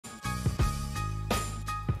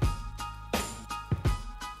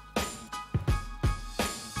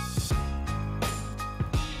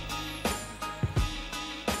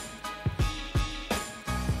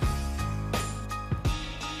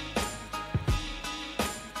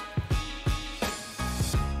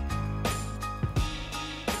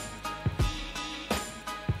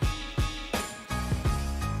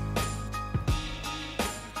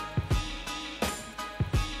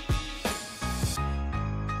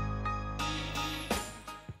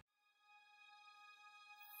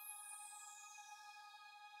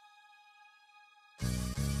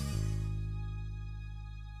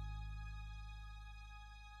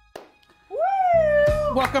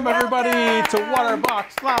Welcome everybody to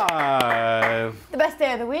Waterbox Live. The best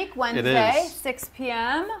day of the week, Wednesday, 6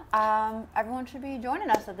 p.m. Everyone should be joining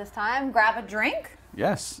us at this time. Grab a drink.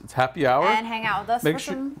 Yes, it's happy hour. And hang out with us Make for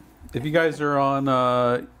sure, some... if you guys are on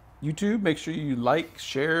YouTube, make sure you like,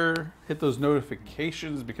 share, hit those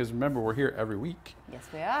notifications because remember, we're here every week. Yes,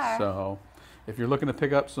 we are. So if you're looking to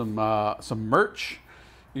pick up some merch,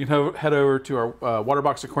 you can head over to our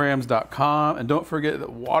waterboxaquariums.com, and don't forget that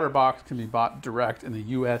Waterbox can be bought direct in the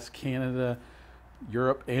U.S., Canada,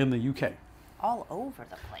 Europe, and the UK. All over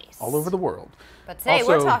the place. All over the world. But today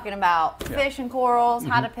we're talking about fish and corals,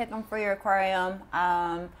 how to pick them for your aquarium,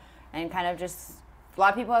 and kind of just, a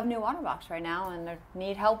lot of people have new Waterbox right now, and they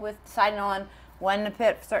need help with deciding on when to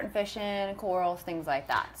put certain fish in, corals, things like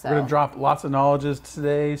that. So we're going to drop lots of knowledges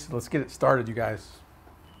today, so let's get it started, you guys.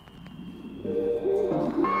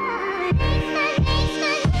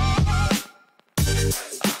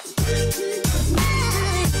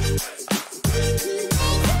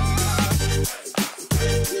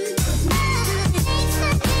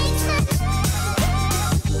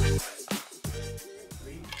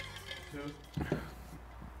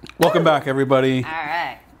 Welcome back, everybody. All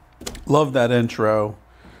right. Love that intro.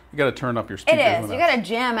 You got to turn up your speakers. It is. You got to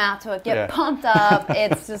jam out to it, get pumped up.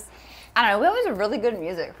 It's just, I don't know. We always have really good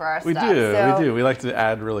music for our stuff. We do. We like to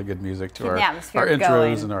add really good music to our intros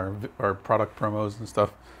going. And our product promos and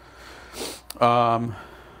stuff.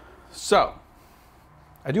 So,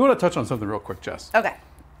 I do want to touch on something real quick, Jess. Okay.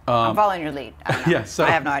 I'm following your lead. Yeah, so I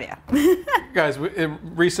have no idea. Guys,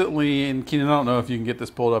 recently, and Keenan, I don't know if you can get this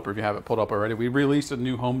pulled up or if you have it pulled up already, we released a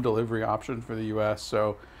new home delivery option for the U.S.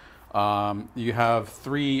 So you have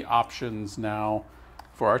 3 options now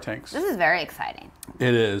for our tanks. This is very exciting.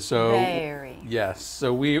 It is. So very. Yes.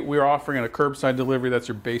 So we're offering a curbside delivery. That's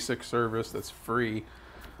your basic service that's free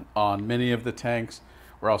on many of the tanks.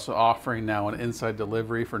 We're also offering now an inside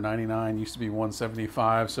delivery for $99. Used to be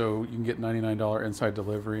 $175, so you can get $99 inside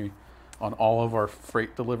delivery on all of our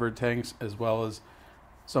freight delivered tanks, as well as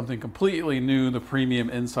something completely new, the premium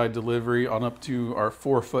inside delivery on up to our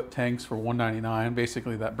 4-foot tanks for $199.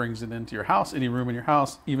 Basically, that brings it into your house, any room in your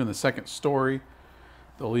house, even the second story.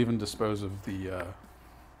 They'll even dispose of the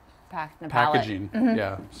packaging. Mm-hmm.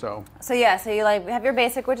 Yeah. So yeah. So you have your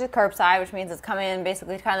basic, which is curbside, which means it's coming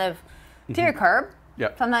basically kind of to your curb.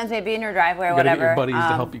 Yep. Sometimes maybe in your driveway or you whatever. Get your buddies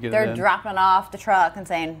to help you get it in. They're dropping off the truck and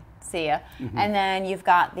saying, see ya. Mm-hmm. And then you've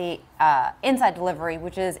got the inside delivery,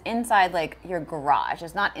 which is inside like your garage.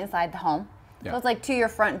 It's not inside the home. Yeah. So it's like to your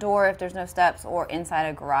front door if there's no steps, or inside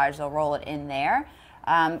a garage, they'll roll it in there.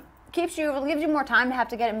 Gives you more time to have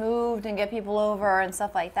to get it moved and get people over and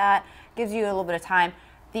stuff like that. Gives you a little bit of time.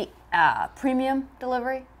 The premium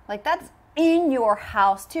delivery, like that's in your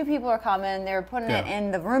house. 2 people are coming. They're putting it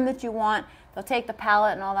in the room that you want. They'll take the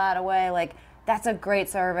pallet and all that away. Like, that's a great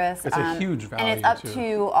service. It's a huge value, and it's up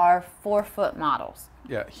to our 4-foot models.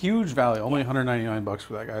 Yeah, huge value. Only $199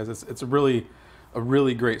 for that, guys. It's a really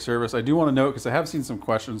great service. I do want to note, because I have seen some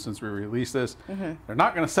questions since we released this. Mm-hmm. They're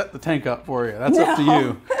not going to set the tank up for you. That's up to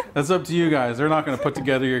you. That's up to you guys. They're not going to put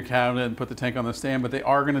together your cabinet and put the tank on the stand, but they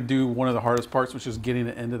are going to do one of the hardest parts, which is getting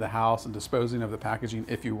it into the house and disposing of the packaging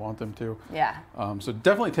if you want them to. Yeah. So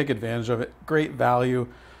definitely take advantage of it. Great value.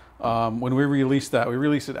 When we released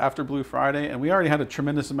it after Blue Friday, and we already had a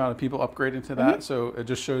tremendous amount of people upgrading to that. Mm-hmm. So it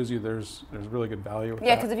just shows you there's really good value with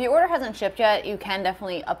that. Because if your order hasn't shipped yet, you can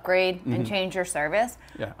definitely upgrade and change your service.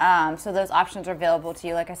 Yeah. So those options are available to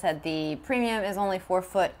you. Like I said, the premium is only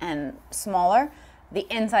 4-foot and smaller. The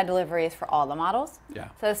inside delivery is for all the models. Yeah.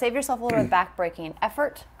 So save yourself a little bit of back-breaking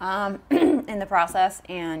effort in the process,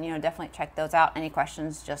 and definitely check those out. Any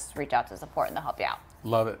questions, just reach out to support and they'll help you out.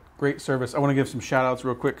 Love it. Great service. I want to give some shout outs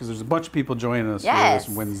real quick because there's a bunch of people joining us here this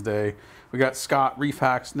Wednesday. We got Scott, Reef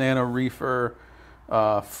Hacks, Nano Reefer,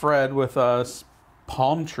 Fred with us,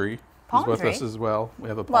 Palm Tree is with us as well. We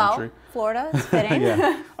have a palm tree. Florida is fitting.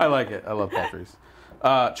 Yeah, I like it. I love palm trees.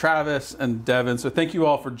 Travis and Devin. So thank you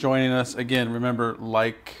all for joining us. Again, remember,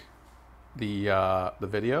 like the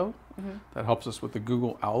video. Mm-hmm. That helps us with the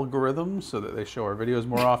Google algorithms so that they show our videos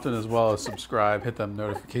more often, as well as subscribe, hit them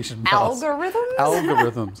notification bells. Algorithms?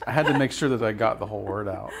 Algorithms. I had to make sure that I got the whole word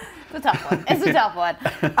out. It's a tough one. It's a tough one.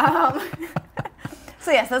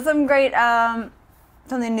 So yes, that's some great,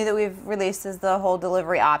 something new that we've released is the whole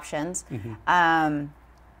delivery options. Mm-hmm.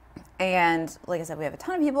 And like I said, we have a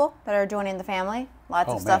ton of people that are joining the family. Lots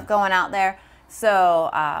of stuff going out there. So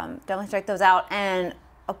definitely check those out. And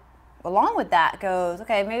along with that goes,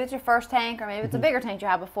 okay, maybe it's your first tank or maybe it's a bigger tank you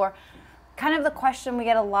had before. Kind of the question we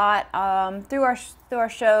get a lot through our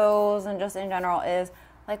shows and just in general is,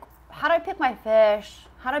 like, how do I pick my fish?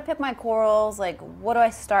 How do I pick my corals? Like, what do I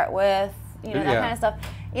start with? you know, that kind of stuff.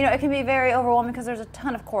 You know, it can be very overwhelming because there's a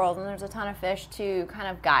ton of corals and there's a ton of fish to kind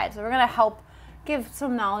of guide. So we're going to help give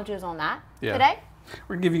some knowledges on that today.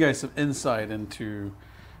 We're going to give you guys some insight into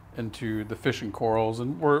the fish and corals,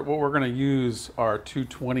 and what we're going to use our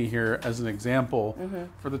 220 here as an example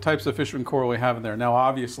for the types of fish and coral we have in there. Now,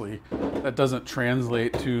 obviously, that doesn't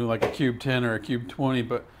translate to like a cube 10 or a cube 20,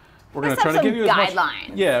 but we're going to try to give you as much,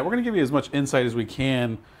 we're going to give you as much insight as we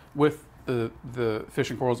can with the fish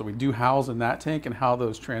and corals that we do house in that tank and how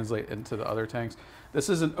those translate into the other tanks. This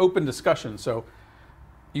is an open discussion, so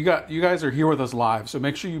you guys are here with us live, so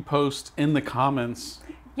make sure you post in the comments.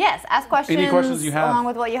 Yes, ask questions, any questions you have along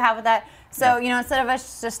with what you have with that. So, you know, instead of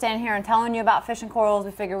us just standing here and telling you about fish and corals,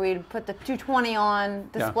 we figured we'd put the 220 on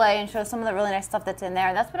display and show some of the really nice stuff that's in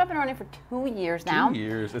there. That's been up and running for 2 years now. 2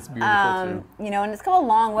 years, it's beautiful too. You know, and it's come a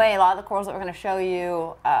long way. A lot of the corals that we're going to show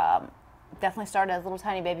you definitely started as little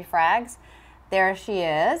tiny baby frags. There she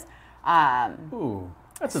is. Ooh,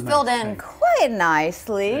 that's a nice filled in tank. quite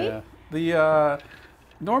nicely. Yeah. The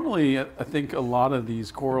normally, I think a lot of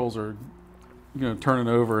these corals are, you know, turning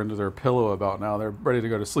over into their pillow about now. They're ready to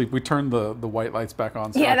go to sleep. We turned the white lights back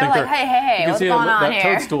on. So yeah, I think they're like, hey, what's going on that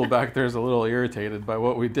here? toadstool back there is a little irritated by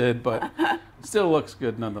what we did, but still looks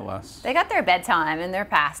good nonetheless. They got their bedtime and they're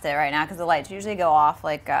past it right now because the lights usually go off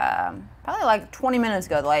like probably like 20 minutes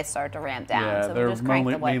ago. The lights start to ramp down. Yeah, so they're just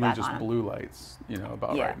mainly just blue lights, you know,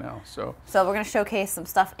 about right now. So we're going to showcase some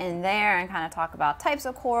stuff in there and kind of talk about types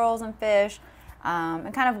of corals and fish.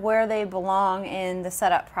 And kind of where they belong in the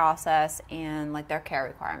setup process and like their care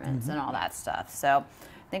requirements and all that stuff. So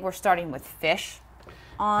I think we're starting with fish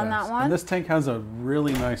on that one. And this tank has a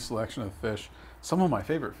really nice selection of fish. Some of my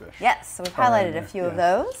favorite fish. Yes, so we've highlighted a few of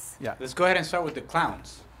those. Yeah. Let's go ahead and start with the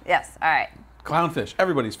clowns. Yes, all right. Clownfish,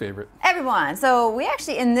 everybody's favorite. Everyone. So we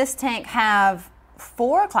actually in this tank have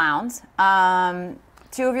 4 clowns.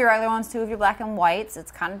 2 of your regular ones, 2 of your black and whites.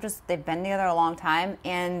 It's kind of just, they've been together a long time.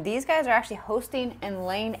 And these guys are actually hosting and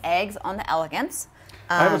laying eggs on the Elegance.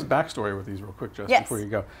 I have a backstory with these real quick, just before you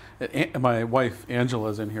go. My wife,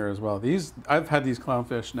 Angela's in here as well. I've had these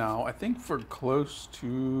clownfish now, I think for close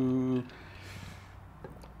to,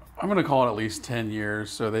 I'm going to call it at least 10 years.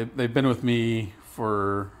 So they've been with me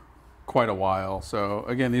for quite a while. So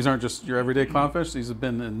again, these aren't just your everyday clownfish. These have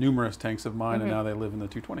been in numerous tanks of mine, and now they live in the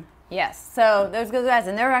 220. Yes, so there's good guys,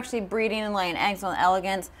 and they're actually breeding and laying eggs on the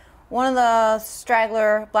Elegance. One of the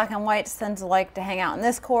straggler black and whites tends to like to hang out in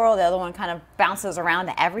this coral. The other one kind of bounces around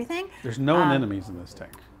to everything. There's no anemones in this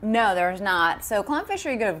tank. No, there's not. So clownfish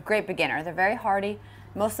are a great beginner. They're very hardy.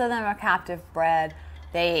 Most of them are captive bred.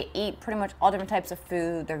 They eat pretty much all different types of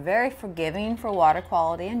food. They're very forgiving for water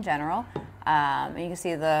quality in general. And you can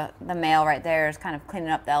see the male right there is kind of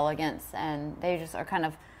cleaning up the Elegance, and they just are kind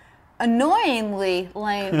of annoyingly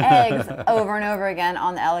laying eggs over and over again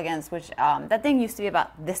on the Elegance, which that thing used to be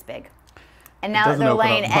about this big. And now that they're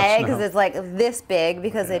laying eggs, it's like this big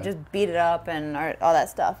because they just beat it up and all that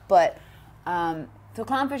stuff. But so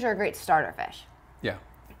clownfish are a great starter fish. Yeah.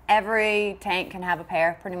 Every tank can have a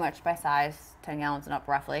pair, pretty much by size, 10 gallons and up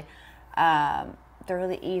roughly. They're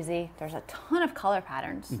really easy. There's a ton of color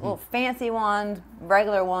patterns, little fancy ones,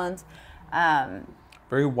 regular ones.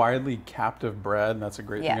 Very widely captive bred, and that's a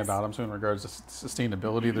great thing about them. So in regards to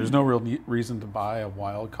sustainability, there's no real reason to buy a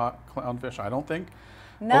wild clownfish, I don't think.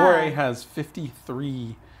 No. ORA has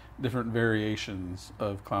 53 different variations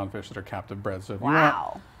of clownfish that are captive bred. So if you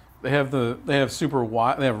want, they have super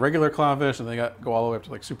wild, they have regular clownfish, and they go all the way up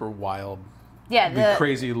to like super wild. Yeah, the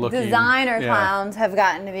crazy looking designer clowns have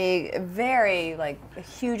gotten to be very like a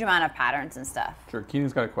huge amount of patterns and stuff. Sure,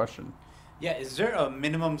 Keenan's got a question. Yeah, is there a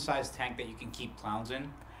minimum size tank that you can keep clowns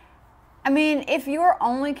in? I mean, if you're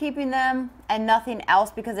only keeping them and nothing else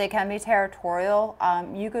because they can be territorial,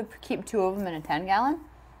 you could keep 2 of them in a 10-gallon,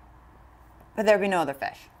 but there'd be no other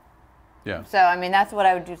fish. Yeah. So, I mean, that's what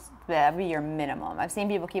I would do. That'd be your minimum. I've seen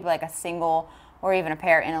people keep like a single or even a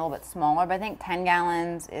pair in a little bit smaller, but I think 10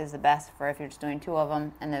 gallons is the best for if you're just doing 2 of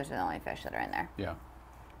them, and those are the only fish that are in there. Yeah.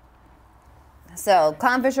 So,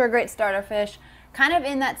 clownfish are a great starter fish. Kind of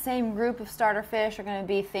in that same group of starter fish are going to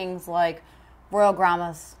be things like Royal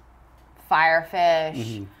Grammas,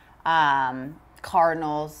 firefish,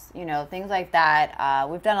 cardinals, you know, things like that.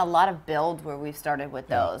 We've done a lot of builds where we've started with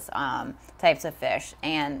those types of fish,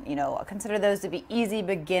 and, you know, consider those to be easy,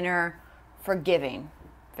 beginner, forgiving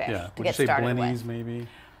fish to get started with. Would you say blennies maybe?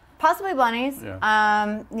 Possibly blennies.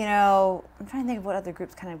 Yeah. You know, I'm trying to think of what other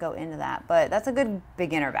groups kind of go into that, but that's a good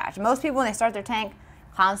beginner batch. Most people, when they start their tank,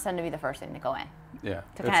 clowns tend to be the first thing to go in. Yeah.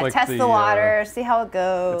 To kind of test the water, see how it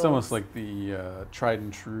goes. It's almost like the tried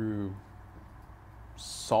and true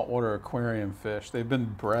saltwater aquarium fish. They've been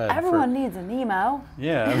bred. Everyone needs a Nemo.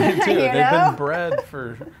 Yeah, they do. You They've know? been bred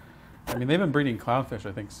for. I mean, they've been breeding clownfish,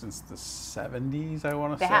 I think, since the 70s. I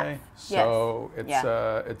want to They say. have. So Yes.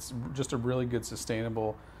 it's just a really good,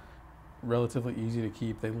 sustainable, relatively easy to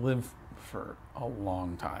keep. They live for a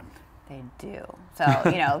long time. They do.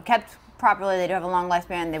 So, kept properly, they do have a long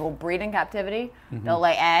lifespan. They will breed in captivity. They'll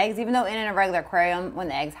lay eggs. Even though in a regular aquarium, when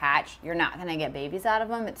the eggs hatch, you're not going to get babies out of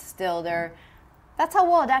them. It's still that's how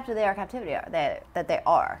well adapted they are captivity that they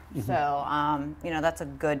are. So, that's a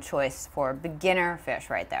good choice for beginner fish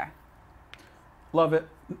right there. Love it.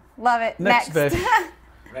 Love it. Next fish. Ready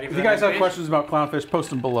for If the you guys next have fish? questions about clownfish, post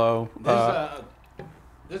them below.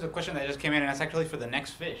 There's a question that just came in, and that's actually for the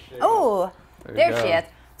next fish. Oh, there she is.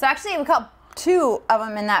 So actually, we caught two of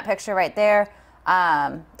them in that picture right there.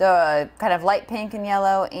 The kind of light pink and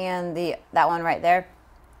yellow, and that one right there.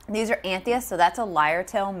 These are Anthias, so that's a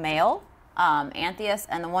lyre-tail male Anthias,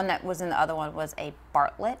 and the one that was in the other one was a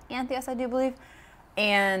Bartlett Anthias, I do believe.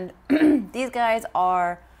 And these guys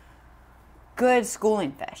are good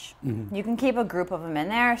schooling fish. You can keep a group of them in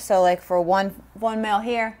there. So like for one male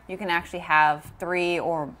here, you can actually have 3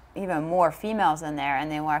 or even more females in there,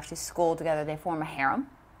 and they will actually school together. They form a harem.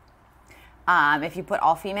 If you put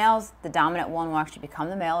all females, the dominant one will actually become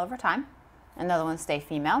the male over time, and the other ones stay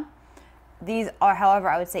female. These are, however,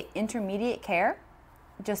 I would say intermediate care,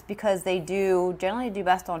 just because they generally do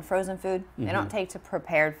best on frozen food. They don't take to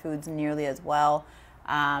prepared foods nearly as well.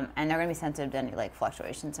 And they're going to be sensitive to any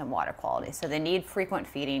fluctuations in water quality. So they need frequent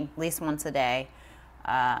feeding, at least once a day.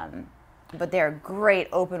 But they're great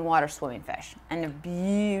open water swimming fish. And they're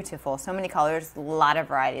beautiful. So many colors, a lot of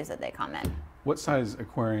varieties that they come in. What size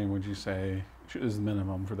aquarium would you say is the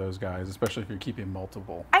minimum for those guys, especially if you're keeping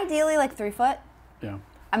multiple? Ideally 3 foot. Yeah.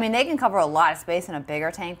 I mean, they can cover a lot of space in a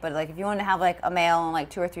bigger tank, but if you want to have a male and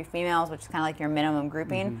 2 or 3 females, which is kind of your minimum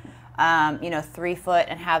grouping, 3 foot,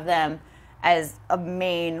 and have them as a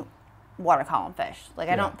main water column fish.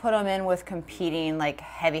 I don't put them in with competing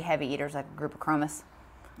heavy eaters like a group of chromis.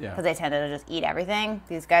 Yeah. Because they tend to just eat everything.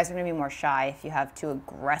 These guys are going to be more shy if you have too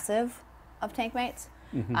aggressive of tank mates.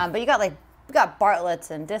 But you got Bartletts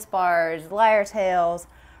and Dispars, lyre tails.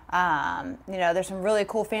 There's some really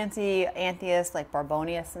cool fancy Anthias like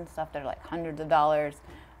Barbonius and stuff that are hundreds of dollars.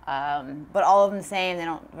 But all of them the same. They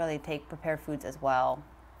don't really take prepared foods as well.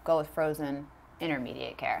 Go with frozen,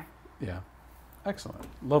 intermediate care. Yeah. Excellent.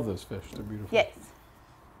 Love those fish. They're beautiful. Yes.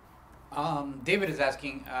 David is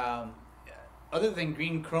asking, other than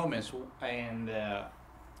green chromis and the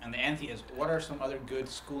Anthias, what are some other good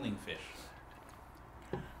schooling fish?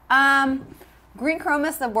 Green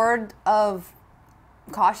chromis, the word of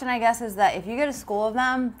caution, I guess, is that if you get a school of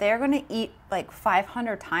them, they're going to eat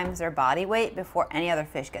 500 times their body weight before any other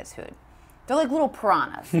fish gets food. They're like little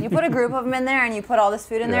piranhas. You put a group of them in there and you put all this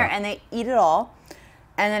food in there and they eat it all.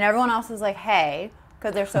 And then everyone else is like, hey,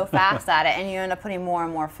 because they're so fast at it, and you end up putting more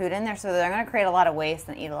and more food in there. So they're going to create a lot of waste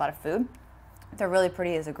and eat a lot of food. They're really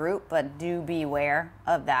pretty as a group, but do beware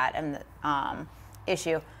of that and the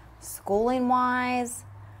issue. Schooling-wise,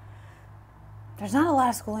 there's not a lot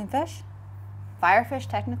of schooling fish. Firefish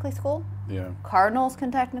technically school. Yeah. Cardinals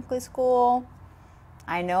can technically school.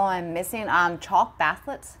 I know I'm missing chalk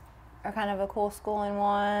bathlets are kind of a cool schooling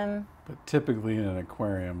one. But typically in an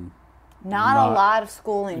aquarium, Not a lot of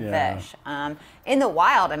schooling yeah. fish. In the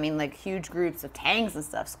wild, I mean, huge groups of tangs and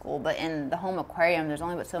stuff school, but in the home aquarium, there's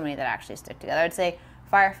only but so many that actually stick together. I'd say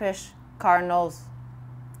firefish, cardinals,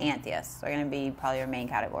 Anthias are going to be probably your main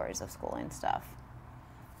categories of schooling stuff.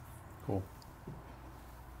 cool.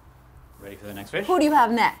 Ready for the next fish? Who do you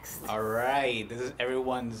have next? All right. This is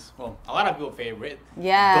everyone's, a lot of people's favorite.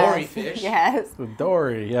 Yes. Dory fish. Yes. The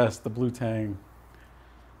dory, yes, the blue tang.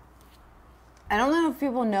 I don't know if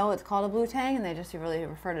people know it's called a blue tang and they just really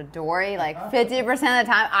refer to dory 50% of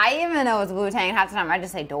the time. I even know it's a blue tang, and half the time I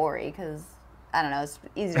just say dory because, I don't know, it's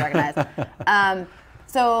easy to recognize.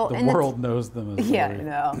 So The world knows them as yeah, dory. I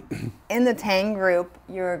know. In the tang group,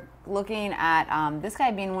 you're looking at this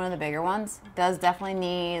guy being one of the bigger ones. Does definitely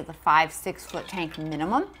need the 5-6 foot tank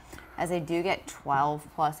minimum, as they do get 12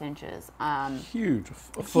 plus inches. Huge,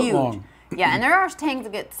 a foot Huge. long. Yeah, and there are tanks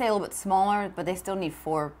that get, say, a little bit smaller, but they still need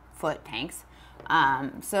 4-foot tanks.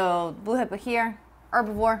 So blue hippo here,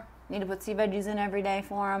 herbivore. Need to put sea veggies in every day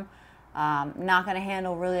for them. Not going to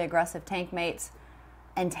handle really aggressive tank mates.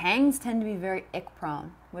 And tangs tend to be very ick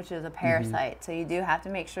prone, which is a parasite. So you do have to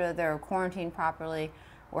make sure that they're quarantined properly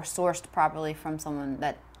or sourced properly from someone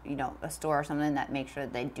that, a store or something that makes sure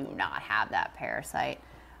that they do not have that parasite.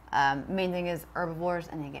 Main thing is herbivores,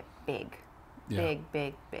 and they get big. Yeah.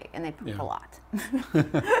 Big, and they poop a lot.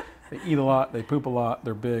 They eat a lot. They poop a lot.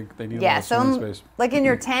 They're big. They need a lot of swimming space. Like in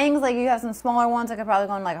your tanks, like you have some smaller ones that could probably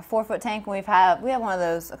go in like a 4-foot tank. And we have one of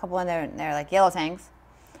those, a couple in there. And they're like yellow tanks,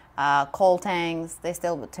 coal tanks. They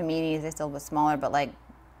still taminis. They still a bit smaller, but like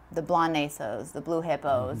the blonde nasos, the blue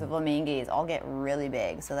hippos, the flamingos all get really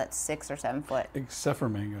big. So that's 6 or 7 foot. Except for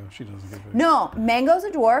Mango, she doesn't get big. No, Mango's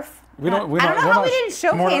a dwarf. I don't know how we didn't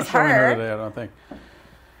showcase her. Today, I don't think.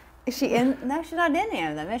 Is she in? No, she's not in any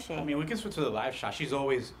of them, is she? I mean, we can switch to the live shot. She's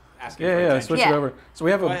always asking for attention. Switch it over. So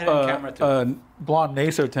we have a blonde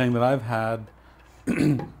naso tang that I've had.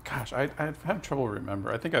 Gosh, I've had trouble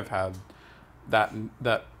remember. I think I've had that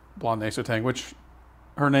blonde naso tang, which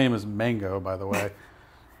her name is Mango, by the way.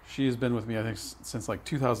 She has been with me, I think, since like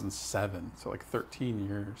 2007, so like 13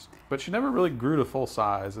 years. But she never really grew to full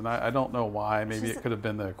size, and I don't know why. Maybe it could have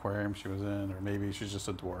been the aquarium she was in, or maybe she's just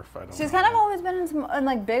a dwarf. I don't know. She's kind of always been in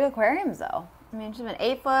like big aquariums, though. I mean, she's been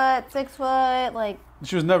 8 foot, 6 foot, like.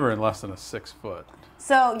 She was never in less than a 6 foot.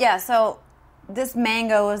 So yeah, so this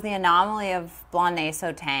Mango was the anomaly of blonde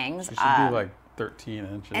naso tangs. She should be like 13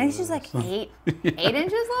 inches. And she's like 8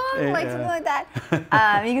 inches long, like something like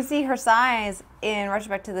that. You can see her size in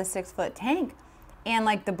retrospect to the 6 foot tank. And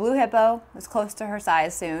like the blue hippo is close to her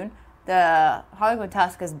size soon. The Harlequin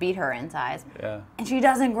tusk has beat her in size. Yeah. And she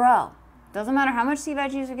doesn't grow. Doesn't matter how much sea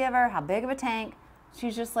veggies you give her, how big of a tank.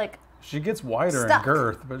 She's just like she gets wider stuck. in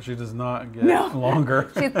girth, but she does not get longer.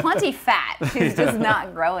 She's plenty fat. She's just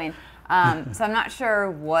not growing. So I'm not sure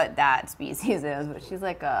what that species is, but she's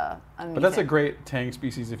like a But that's a great tank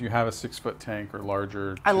species if you have a 6 foot tank or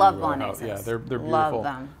larger. I love blonde nasos. Yeah, they're beautiful. Love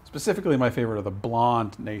them. Specifically, my favorite are the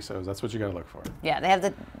blonde nasos. That's what you got to look for. Yeah, they have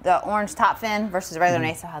the orange top fin versus regular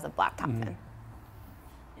naso has a black top fin.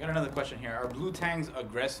 I got another question here. Are blue tangs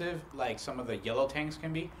aggressive like some of the yellow tangs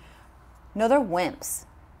can be? No, they're wimps.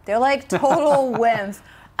 They're like total wimps.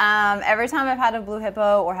 Every time I've had a blue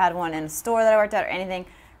hippo or had one in a store that I worked at or anything,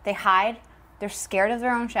 they hide. They're scared of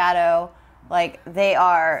their own shadow. Like, they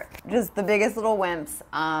are just the biggest little wimps.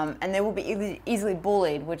 And they will be easily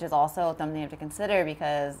bullied, which is also something you have to consider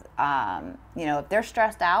because, if they're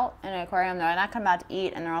stressed out in an aquarium, they're not coming out to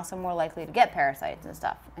eat, and they're also more likely to get parasites and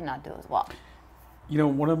stuff and not do as well.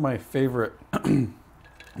 One of my favorite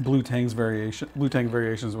blue tang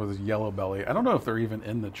variations was yellow belly. I don't know if they're even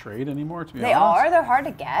in the trade anymore, to be honest. They are. They're hard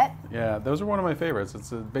to get. Yeah, those are one of my favorites.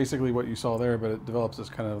 It's basically what you saw there, but it develops this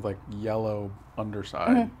kind of like yellow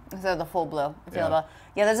underside. So the full blue. Yeah,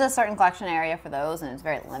 there's a certain collection area for those, and it's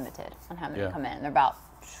very limited on how many come in. They're about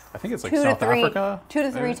I think it's like South Africa. 2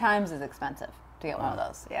 to 3 times as expensive to get one of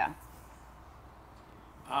those. Yeah.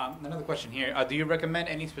 Another question here. Do you recommend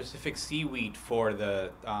any specific seaweed for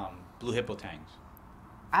the blue hippo tangs?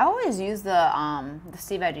 I always use the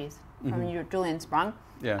sea veggies from Julian Sprung.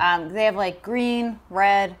 Yeah. They have like green,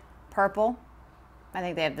 red, purple. I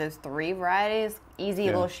think they have those 3 varieties. Easy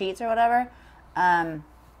little sheets or whatever.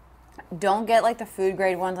 Don't get like the food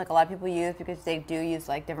grade ones like a lot of people use because they do use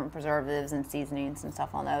like different preservatives and seasonings and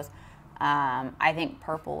stuff on those. I think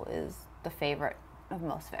purple is the favorite of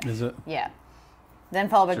most fish. Is it? Yeah. Then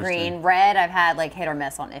followed by green. Red, I've had like hit or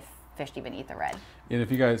miss on if fish even eat the red. And if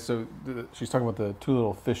you guys, she's talking about the 2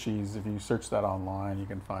 little fishies. If you search that online, you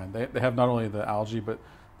can find they have not only the algae but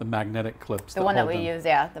the magnetic clips. The one that we use,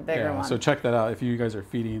 the bigger one. So check that out. If you guys are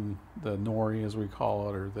feeding the nori, as we call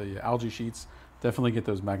it, or the algae sheets, definitely get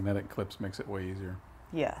those magnetic clips. Makes it way easier.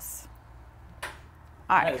 Yes.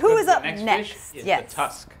 All right, who is up next? Fish is the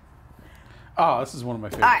tusk. Oh, this is one of my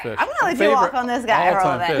favorite fish. I'm going to let you walk on this guy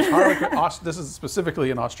for a fish. This is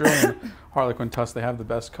specifically an Australian Harlequin tusk. They have the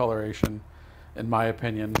best coloration, in my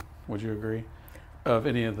opinion. Would you agree? Of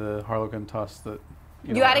any of the Harlequin tusks that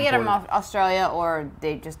you got to get them off Australia, or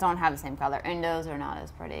they just don't have the same color. Indos are not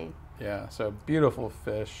as pretty. Yeah, so beautiful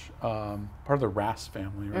fish. Part of the wrasse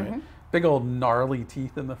family, right? Big old gnarly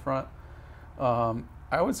teeth in the front.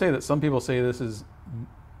 I would say that some people say this is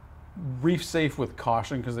reef safe with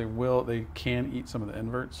caution because they can eat some of the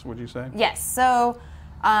inverts. Would you say? Yes. So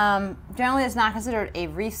generally, it's not considered a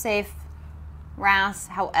reef safe wrasse.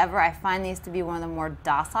 However, I find these to be one of the more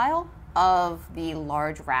docile of the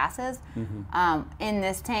large wrasses. In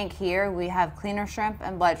this tank here, we have cleaner shrimp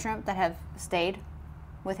and blood shrimp that have stayed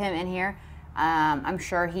with him in here. I'm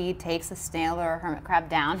sure he takes a snail or a hermit crab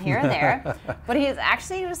down here and there, but he's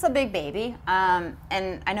actually just a big baby. And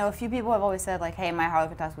I know a few people have always said like, hey, my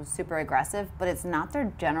Harlequin tusk was super aggressive, but it's not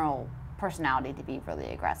their general personality to be really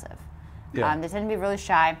aggressive. They tend to be really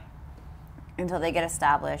shy until they get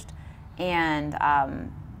established. And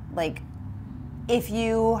if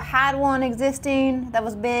you had one existing that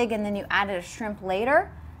was big and then you added a shrimp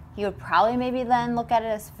later, you would probably maybe then look at it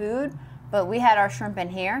as food. But we had our shrimp in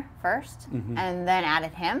here first and then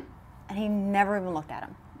added him. and he never even looked at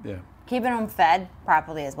them. Yeah. Keeping him fed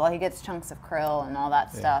properly as well. He gets chunks of krill and all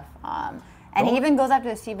that stuff. And he even goes after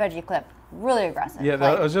the sea veggie clip. Really aggressive. Yeah,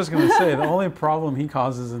 I was just going to say, the only problem he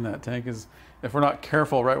causes in that tank is if we're not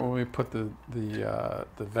careful right when we put the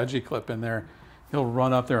veggie clip in there, he'll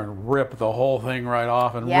run up there and rip the whole thing right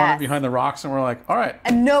off and run it behind the rocks, and we're like, all right.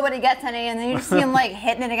 And nobody gets any, and then you just see him like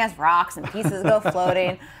hitting it against rocks and pieces go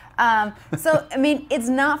floating. So, I mean, it's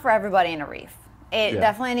not for everybody in a reef. It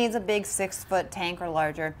definitely needs a big 6-foot tank or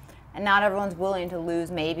larger. And not everyone's willing to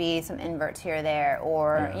lose maybe some inverts here or there,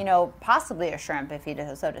 or you know, possibly a shrimp if you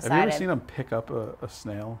so decided. Have you ever seen him pick up a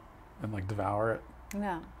snail and like devour it?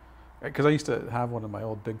 No. Because I used to have one in my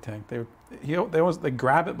old big tank. They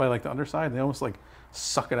grab it by like the underside, and they almost like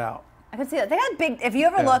suck it out. I can see that. They got big. If you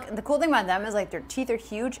ever look, the cool thing about them is like their teeth are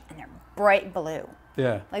huge and they're bright blue.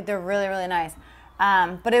 Yeah. Like they're really, really nice.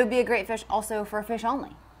 But it would be a great fish also for fish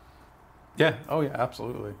only. Yeah. Oh, yeah.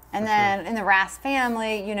 Absolutely. And then in the wrasse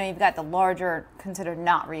family, you know, you've got the larger, considered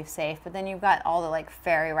not reef safe, but then you've got all the like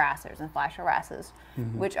fairy wrassers and flasher wrasses,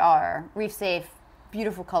 which are reef safe,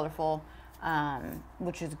 beautiful, colorful,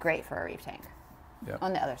 which is great for a reef tank. Yeah.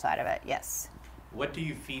 On the other side of it, yes. What do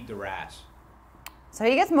you feed the wrasse? So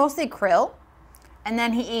he gets mostly krill, and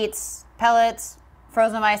then he eats pellets,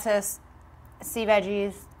 frozen mysis, sea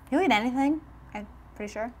veggies. He'll eat anything, I'm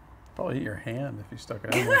pretty sure. Probably eat your hand if you stuck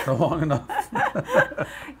it out there for long enough.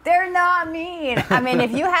 They're not mean. I mean,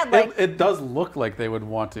 if you had like... It does look like they would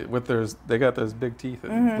want to. They got those big teeth.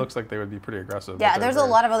 It looks like they would be pretty aggressive. Yeah, there's a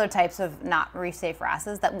lot of other types of not reef safe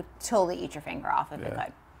wrasses that would totally eat your finger off if they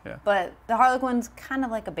could. Yeah. But the Harlequin's kind of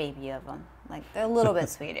like a baby of them. Like, they're a little bit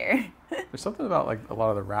sweeter. There's something about like a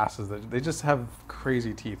lot of the wrasses that they just have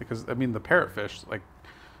crazy teeth. Because, I mean, the parrotfish, like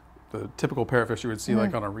the typical parrotfish you would see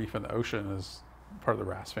like on a reef in the ocean is part of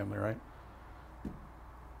the wrasse family, right?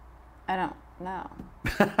 I don't know.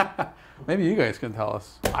 Maybe you guys can tell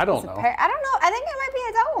us. I don't know. I don't know. I think it might be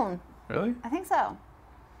its own. Really? I think so.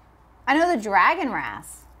 I know the dragon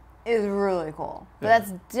wrasse is really cool. But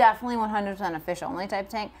that's definitely 100% a fish-only type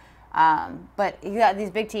tank. But you got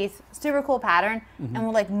these big teeth, super cool pattern, and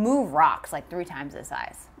will like move rocks like 3 times the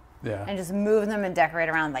size. Yeah. And just move them and decorate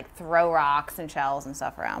around, like throw rocks and shells and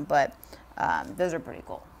stuff around. But those are pretty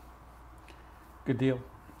cool. Good deal.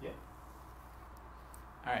 Yeah.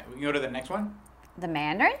 All right, we can go to the next one. The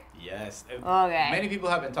mandarin? Yes. Okay. Many people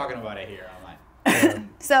have been talking about it here online.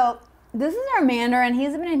 So this is our mandarin.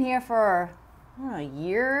 He's been in here for, I don't know, a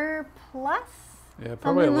year plus? Yeah,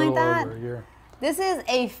 probably a little like over a year. This is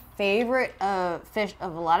a favorite fish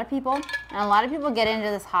of a lot of people. And a lot of people get into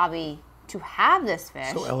this hobby to have this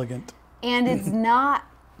fish. So elegant. And it's not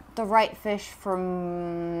the right fish for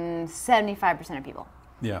 75% of people.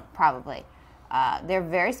 Yeah. Probably. They're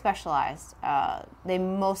very specialized. They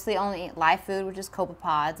mostly only eat live food, which is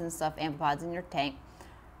copepods and stuff, amphipods in your tank.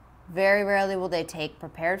 Very rarely will they take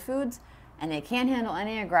prepared foods, and they can't handle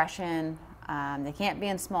any aggression. They can't be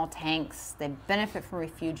in small tanks. They benefit from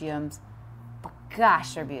refugiums. But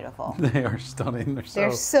gosh, they're beautiful. They are stunning.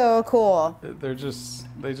 They're so cool. They just,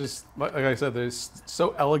 like I said, they're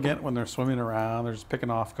so elegant when they're swimming around. They're just picking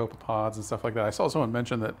off copepods and stuff like that. I saw someone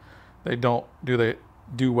mention that they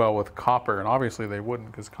do well with copper, and obviously they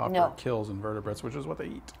wouldn't because copper kills invertebrates, which is what they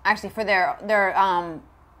eat. Actually, for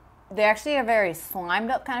they actually are very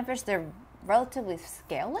slimed up kind of fish. They're relatively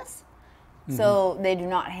scaleless, so they do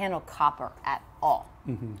not handle copper at all.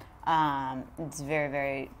 It's very,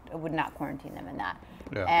 very, I would not quarantine them in that.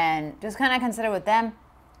 Yeah. And just kind of consider with them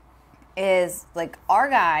is like our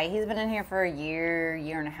guy, he's been in here for a year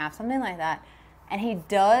and a half, something like that. And he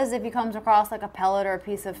does, if he comes across like a pellet or a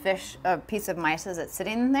piece of fish, a piece of mysis that's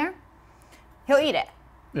sitting in there, he'll eat it.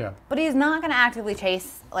 Yeah. But he's not going to actively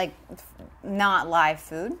chase like not live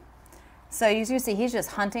food. So you see, he's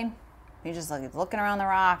just hunting. He's just like looking around the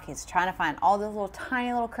rock. He's trying to find all those little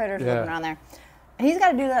tiny little critters looking around there. And he's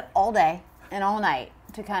got to do that all day and all night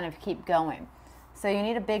to kind of keep going. So you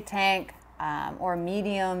need a big tank or a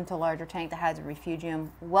medium to larger tank that has a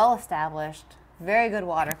refugium, well established, very good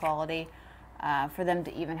water quality. For them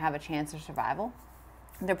to even have a chance of survival.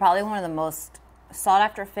 They're probably one of the most sought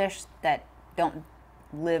after fish that don't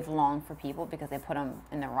live long for people because they put them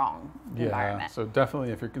in the wrong environment. So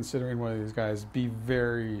definitely if you're considering one of these guys, be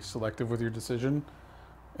very selective with your decision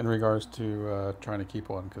in regards to trying to keep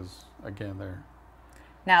one because, again,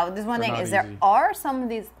 Now, there's one thing, is there are some of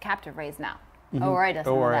these captive raised now. ORI does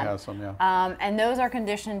some of them. ORI has some, yeah. And those are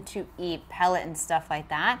conditioned to eat pellet and stuff like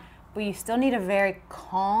that. But you still need a very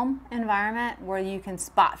calm environment where you can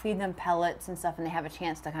spot feed them pellets and stuff and they have a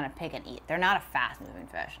chance to kind of pick and eat. They're not a fast moving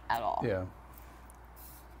fish at all. Yeah.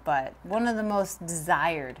 But one of the most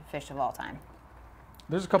desired fish of all time.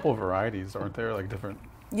 There's a couple of varieties, aren't there? Like different.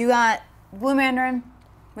 You got blue mandarin,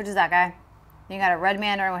 which is that guy. You got a red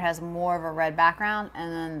mandarin, which has more of a red background,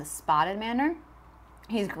 and then the spotted mandarin.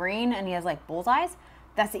 He's green and he has like bullseyes.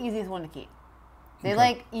 That's the easiest one to keep. They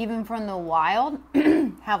like, even from the wild,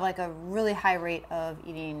 have like a really high rate of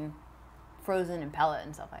eating frozen and pellet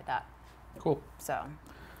and stuff like that. Cool. So.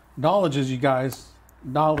 Knowledges, you guys.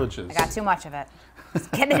 Knowledges. I got too much of it.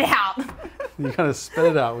 Just get it out. You gotta spit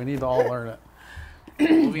it out. We need to all learn it.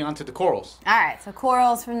 Moving on to the corals. All right, so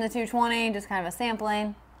corals from the 220, just kind of a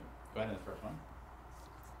sampling. Go ahead, the first one.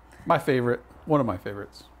 My favorite, one of my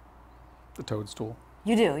favorites, the toadstool.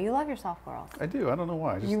 You do. You love your soft corals. I do. I don't know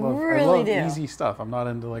why. I just You love, really do. easy stuff. I'm not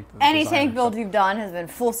into like the Any designer tank build stuff. you've done has been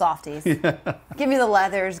full softies. Yeah. Give me the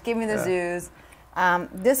leathers. Give me the zoos.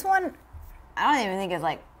 This one, I don't even think is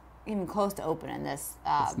like even close to open in this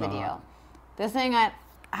video. Not. This thing, I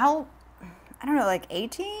don't know, like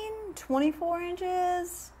 18, 24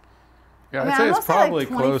 inches? Yeah, I mean, I'd say I'm it's gonna say, probably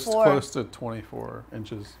like, 24. close to 24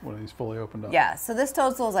 inches when he's fully opened up. Yeah, so this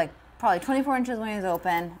toadstool is like probably 24 inches when he's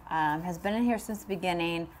open. Has been in here since the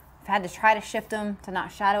beginning. I've had to try to shift him to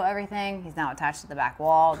not shadow everything. He's now attached to the back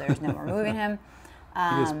wall. There's no more moving him.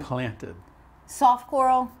 He is planted. Soft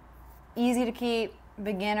coral, easy to keep,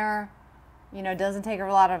 beginner. You know, doesn't take a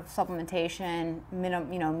lot of supplementation.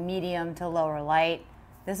 Medium to lower light.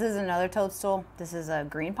 This is another toadstool. This is a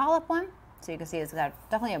green polyp one, so you can see it's got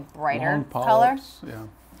definitely a brighter Long color. polyps,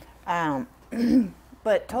 yeah.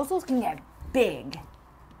 But toadstools can get big.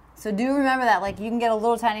 So do remember that, like, you can get a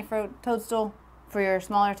little tiny toadstool for your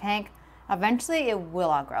smaller tank. Eventually, it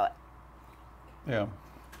will outgrow it. Yeah.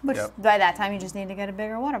 Which, by that time, you just need to get a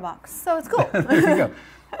bigger water box. So it's cool. There you go.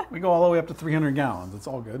 We go all the way up to 300 gallons. It's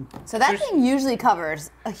all good. So that thing usually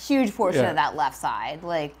covers a huge portion of that left side.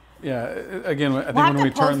 Like, yeah. Again, I think We'll have when we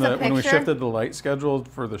to post turned a when we picture. shifted the light schedule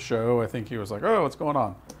for the show, I think he was like, "Oh, what's going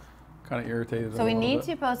on?" Kind of irritated. so we need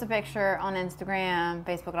to post a picture on Instagram,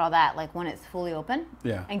 Facebook, and all that, like when it's fully open.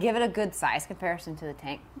 Yeah. And give it a good size comparison to the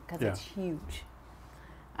tank because Yeah. it's huge.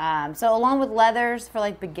 So along with leathers for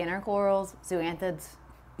like beginner corals, zoanthids,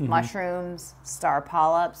 mushrooms, star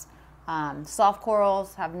polyps, soft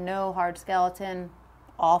corals have no hard skeleton,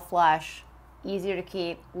 all flesh, easier to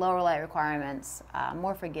keep, lower light requirements,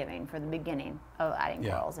 more forgiving for the beginning of adding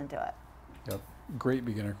corals into it. Yep. Great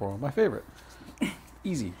beginner coral. My favorite.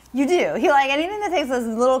 Easy. You do. You like anything that takes as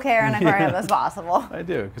little care in aquarium as possible. I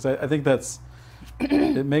do, because I think that's,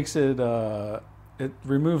 it makes it, it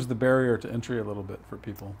removes the barrier to entry a little bit for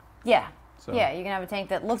people. Yeah. So. Yeah, you can have a tank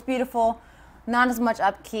that looks beautiful, not as much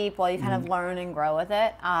upkeep while you kind of learn and grow with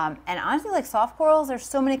it. And honestly, like soft corals, there's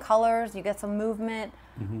so many colors, you get some movement,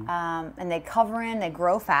 and they cover in, they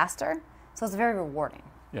grow faster. So it's very rewarding.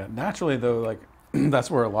 Yeah, naturally though, like that's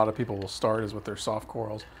where a lot of people will start is with their soft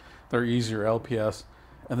corals. They're easier LPS.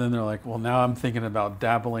 And then they're like, well, now I'm thinking about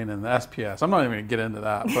dabbling in the SPS. I'm not even going to get into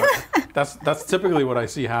that, but that's typically what I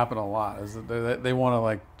see happen a lot is that they want to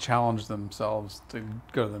like challenge themselves to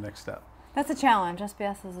go to the next step. That's a challenge.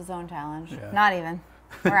 SPS is its own challenge. Yeah. Not even.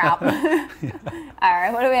 We're out. All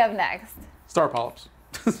right, what do we have next? Star polyps.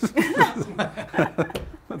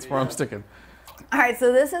 That's where I'm sticking. All right,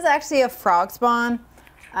 so this is actually a frog spawn.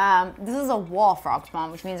 This is a wall frog spawn,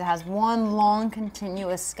 which means it has one long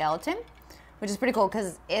continuous skeleton, which is pretty cool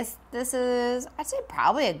because this is, I'd say,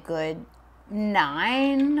 probably a good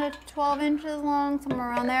 9 to 12 inches long,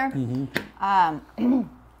 somewhere around there.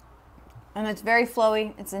 And it's very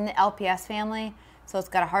flowy. It's in the LPS family, so it's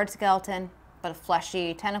got a hard skeleton, but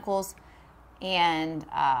fleshy tentacles. And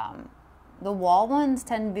the wall ones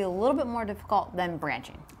tend to be a little bit more difficult than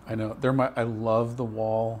branching. I know I love the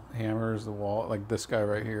wall hammers, the wall like this guy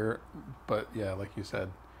right here, but yeah, like you said,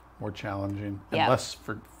 more challenging and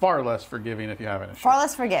far less forgiving if you have an issue. Far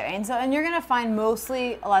less forgiving. So, and you're going to find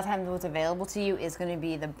mostly, a lot of times what's available to you is going to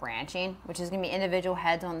be the branching, which is going to be individual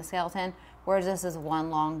heads on the skeleton, whereas this is one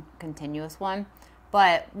long continuous one.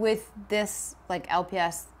 But with this, like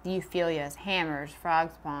LPS, euphyllias, hammers,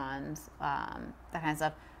 frog spawns, that kind of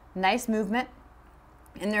stuff, nice movement,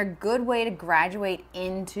 and they're a good way to graduate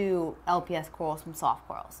into LPS corals from soft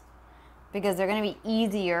corals because they're going to be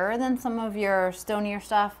easier than some of your stonier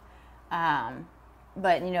stuff.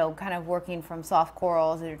 But, you know, kind of working from soft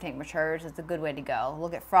corals as your tank matures, it's a good way to go.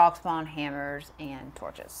 Look at frog spawn, hammers, and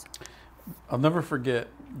torches. I'll never forget,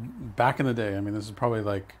 back in the day, I mean, this is probably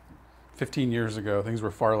like 15 years ago, things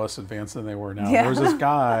were far less advanced than they were now. Yeah. There was this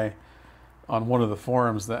guy on one of the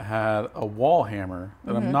forums that had a wall hammer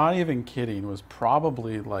that I'm not even kidding, was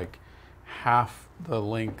probably like half the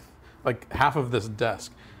length, like half of this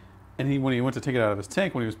desk. And when he went to take it out of his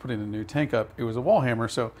tank, when he was putting a new tank up, it was a wall hammer.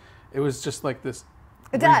 So it was just like this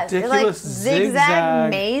It does. It like ridiculous zigzag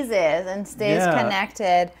mazes and stays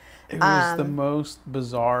connected. It was the most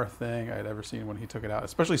bizarre thing I'd ever seen when he took it out,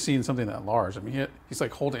 especially seeing something that large. I mean, he's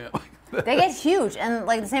like holding it like this. They get huge, and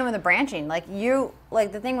like the same with the branching. Like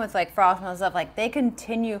the thing with like frogs and stuff, like they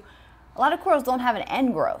continue. A lot of corals don't have an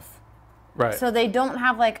end growth, right? So they don't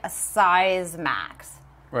have like a size max,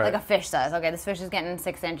 right, like a fish does. Okay, this fish is getting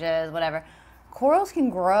 6 inches, whatever. Corals can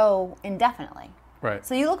grow indefinitely, right?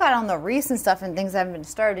 So you look at it on the reefs and stuff, and things that haven't been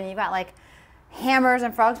disturbed, and you've got like hammers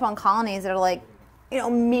and frog spawn colonies that are like,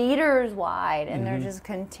 meters wide, and they're just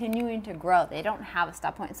continuing to grow. They don't have a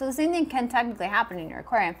stop point. So the same thing can technically happen in your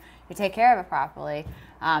aquarium. You take care of it properly.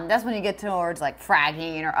 That's when you get towards like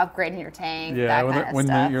fragging or upgrading your tank. Yeah, that kind of when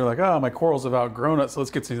stuff. you're like, oh, my corals have outgrown it, so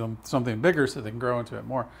let's get something bigger so they can grow into it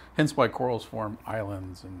more. Hence why corals form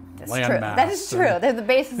islands and landmass. That is true. They're the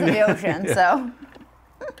basis of the ocean. So,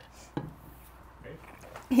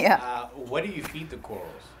 yeah. What do you feed the corals,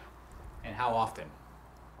 and how often?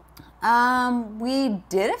 We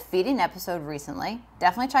did a feeding episode recently.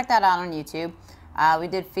 Definitely check that out on YouTube. We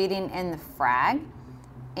did feeding in the frag,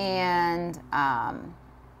 and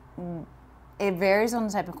it varies on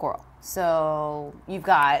the type of coral. So you've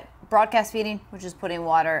got broadcast feeding, which is putting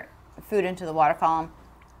food into the water column.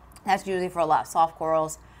 That's usually for a lot of soft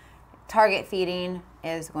corals. Target feeding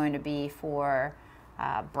is going to be for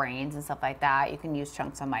brains and stuff like that. You can use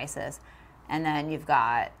chunks of mysis. And then you've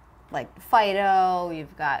got like Phyto,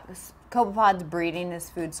 you've got copepods breeding as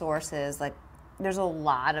food sources. Like there's a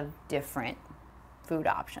lot of different food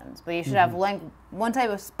options, but you should have one type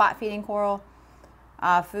of spot feeding coral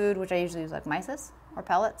food, which I usually use like mysis or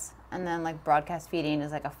pellets, and then like broadcast feeding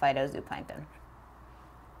is like a phytozooplankton.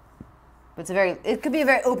 But it could be a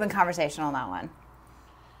very open conversation on that one.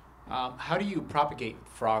 How do you propagate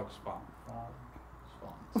frog spawn?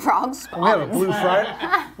 Frog spawn.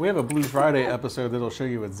 We have a Blue Friday episode that'll show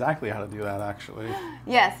you exactly how to do that, actually.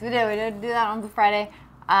 Yes, we did. We did do that on Blue Friday.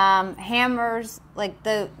 Hammers, like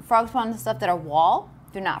the frog spawn stuff that are wall,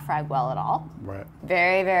 do not frag well at all. Right.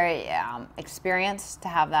 Very, very experienced to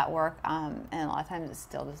have that work, and a lot of times it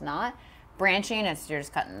still does not. Branching, you're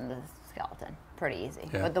just cutting the skeleton. Pretty easy.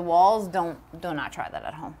 Yeah. But the walls, do not try that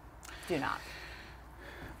at home. Do not.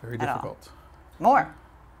 Very difficult. More.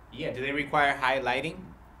 Yeah. Do they require high lighting?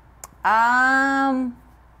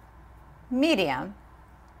 Medium.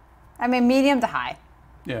 I mean, medium to high.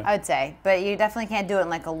 Yeah. I would say. But you definitely can't do it in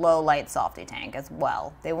like a low light softy tank as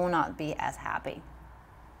well. They will not be as happy.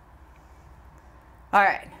 All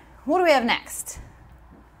right. What do we have next?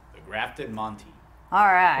 The grafted Monty. All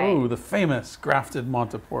right. Oh, the famous grafted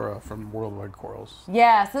Montipora from Worldwide Corals.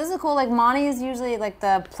 Yeah, so this is cool. Like Monty is usually like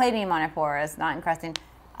the plating Montiporas, not encrusting.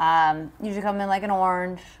 Usually come in like an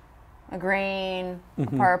orange, a green, a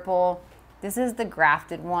purple. This is the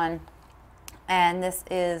grafted one. And this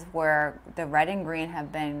is where the red and green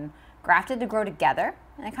have been grafted to grow together.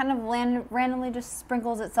 And it kind of randomly just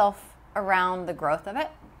sprinkles itself around the growth of it.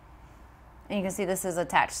 And you can see this is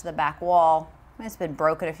attached to the back wall. It's been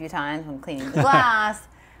broken a few times when cleaning the glass.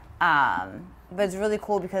 But it's really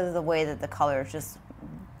cool because of the way that the colors just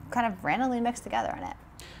kind of randomly mixed together in it.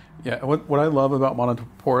 Yeah, what I love about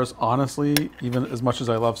Montiporas, honestly, even as much as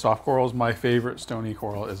I love soft corals, my favorite stony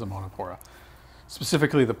coral is a Montipora.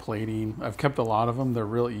 Specifically the plating. I've kept a lot of them. They're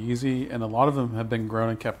real easy, and a lot of them have been grown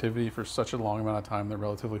in captivity for such a long amount of time. They're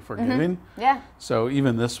relatively forgiving. Yeah. So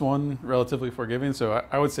even this one, relatively forgiving. So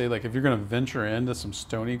I would say, like, if you're going to venture into some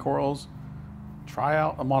stony corals, try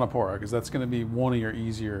out a Montipora, because that's going to be one of your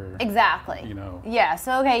easier. Exactly. Yeah.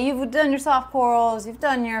 So okay, you've done your soft corals, you've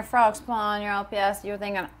done your frog spawn, your LPS. You're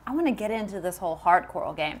thinking, I want to get into this whole hard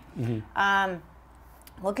coral game.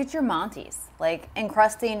 Look at your Monties, like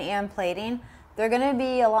encrusting and plating. They're going to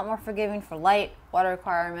be a lot more forgiving for light, water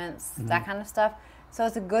requirements, that kind of stuff. So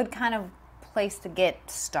it's a good kind of place to get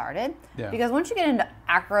started. Yeah. Because once you get into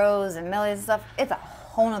acros and millies and stuff, it's a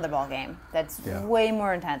whole nother ball game that's way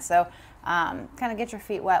more intense. So kind of get your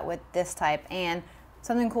feet wet with this type. And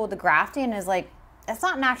something cool with the grafting is like, it's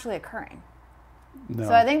not naturally occurring. No.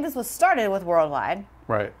 So I think this was started with Worldwide.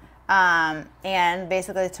 Right. And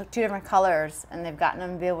basically they took two different colors and they've gotten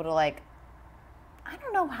them to be able to like, I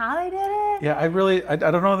don't know how they did it. Yeah, I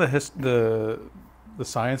don't know the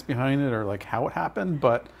science behind it or like how it happened,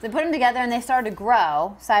 but they put them together and they started to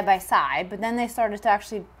grow side by side, but then they started to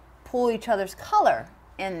actually pull each other's color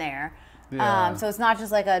in there. Yeah. So it's not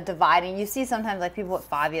just like a dividing. You see sometimes like people put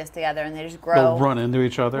favias together and they just grow. They'll run into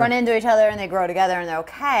each other. Run into each other and they grow together and they're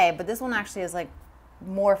okay. But this one actually is like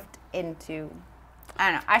morphed into. I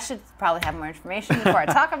don't know. I should probably have more information before I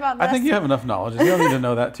talk about this. I think you have enough knowledge. You don't need to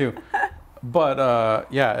know that too. But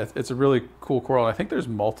yeah, it's a really cool coral. I think there's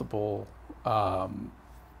multiple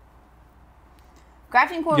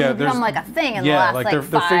Grafting corals have become like a thing in the last like they're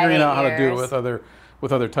 5, figuring 8 out how to do it years.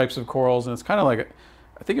 with other types of corals, and it's kind of like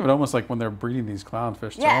I think of it almost like when they're breeding these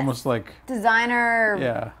clownfish. They're almost like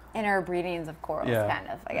designer interbreedings of corals, kind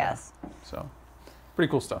of, I guess. So, pretty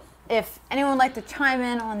cool stuff. If anyone would like to chime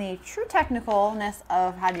in on the true technicalness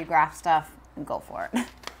of how do you graft stuff, go for it.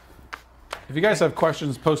 If you guys have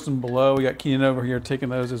questions, post them below. We got Keenan over here taking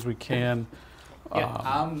those as we can. Yeah,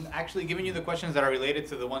 I'm actually giving you the questions that are related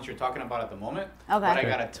to the ones you're talking about at the moment. Okay. But I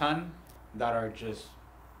got a ton that are just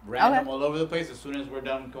random all over the place. As soon as we're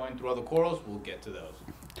done going through all the corals, we'll get to those.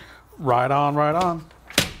 Right on, right on.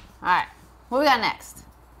 All right, what we got next?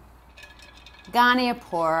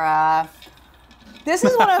 Goniopora. This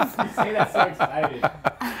is one of... You say that so excited.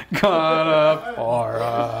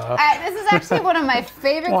 Goniopora. This is actually one of my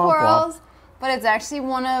favorite corals, but it's actually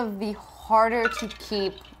one of the harder to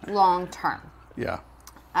keep long term. Yeah.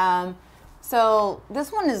 So this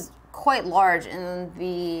one is quite large in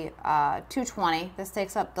the 220. This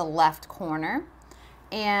takes up the left corner.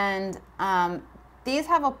 And these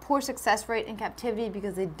have a poor success rate in captivity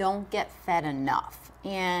because they don't get fed enough.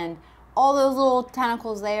 And all those little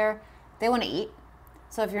tentacles there, they want to eat.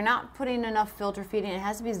 So if you're not putting enough filter feeding, it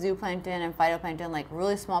has to be zooplankton and phytoplankton, like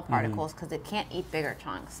really small particles, because it can't eat bigger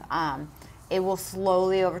chunks. It will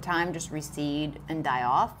slowly over time just recede and die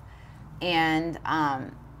off. And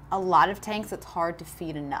a lot of tanks, it's hard to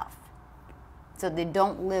feed enough. So they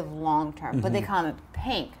don't live long term, but they come in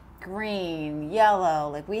pink, green, yellow.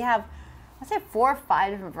 Like we have, I'd say 4 or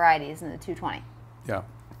 5 different varieties in the 220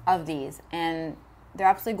 of these. And they're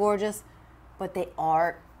absolutely gorgeous, but they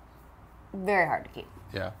are very hard to keep.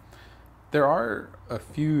 Yeah. There are a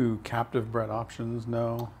few captive bred options,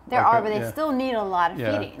 no? There are, but they still need a lot of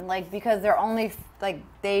feeding, like because they're only like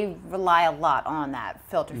they rely a lot on that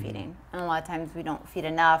filter feeding, and a lot of times we don't feed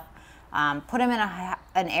enough. Put them in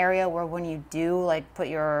an area where when you do like put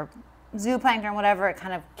your zooplankton or whatever, it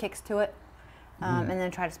kind of kicks to it, and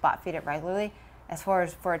then try to spot feed it regularly, as far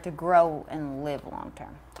as for it to grow and live long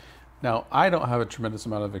term. Now, I don't have a tremendous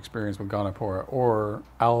amount of experience with Goniopora or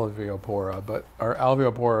Alveopora, but our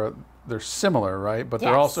Alveopora, they're similar, right? But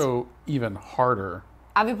they're also even harder.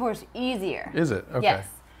 Alveopora is easier. Is it? Okay. Yes.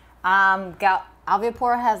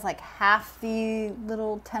 Alveopora has like half the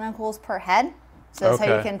little tentacles per head, so that's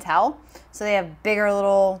how you can tell. So they have bigger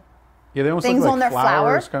little they almost things look like on their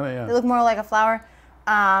flower. Kinda, They look more like a flower,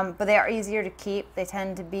 but they are easier to keep. They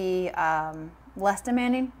tend to be less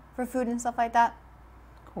demanding for food and stuff like that.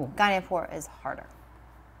 Cool. Goniopora is harder,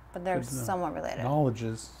 but they're somewhat related.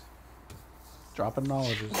 Knowledges. Dropping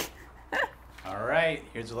knowledges. All right,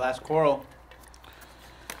 here's the last coral.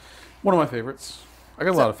 One of my favorites. I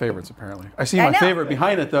got a lot of favorites, apparently. I see my favorite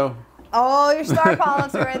behind it, though. Oh, your star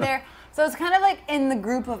polyps are right there. So it's kind of like in the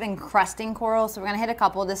group of encrusting corals. So we're going to hit a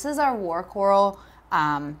couple. This is our war coral,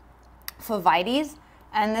 Favites,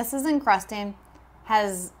 and this is encrusting.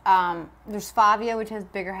 There's Favia, which has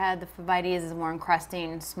bigger head. The Favites is more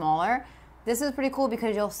encrusting, smaller. This is pretty cool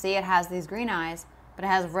because you'll see it has these green eyes, but it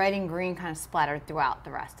has red and green kind of splattered throughout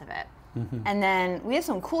the rest of it. And then we have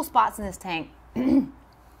some cool spots in this tank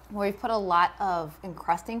where we put a lot of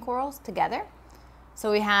encrusting corals together.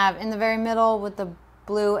 So we have in the very middle with the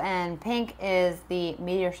blue and pink is the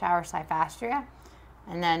meteor shower Cyphastria.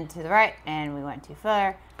 And then to the right, and we went too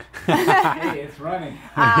far. Hey, it's running.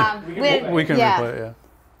 We can replay it,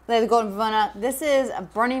 The golden pavona. This is a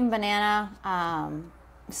burning banana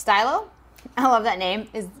stylo. I love that name.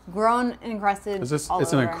 Is grown and encrusted. Is this? all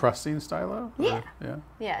It's over. an encrusting stylo? Yeah.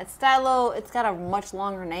 Yeah, it's stylo. It's got a much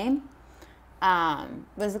longer name. But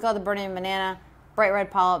it's called the burning banana. Bright red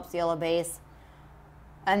polyps, yellow base.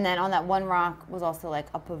 And then on that one rock was also like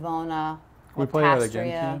a pavona. Can we play that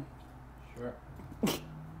again? Sure.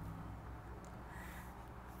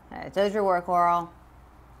 Alright, so there's your war coral.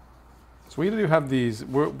 So we do have these.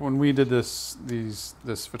 When we did this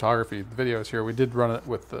photography, the videos here, we did run it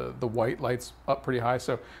with the white lights up pretty high.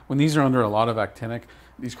 So when these are under a lot of actinic,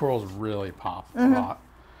 these corals really pop a lot.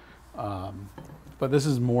 But this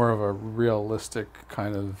is more of a realistic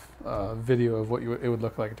kind of video of what it would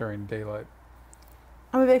look like during daylight.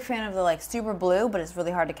 I'm a big fan of the like super blue, but it's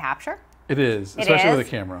really hard to capture. It is, especially with a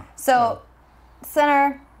camera. So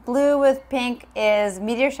center blue with pink is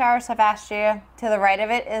meteor shower Cyphastria. To the right of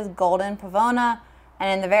it is golden pavona,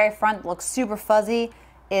 and in the very front, looks super fuzzy,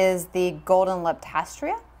 is the golden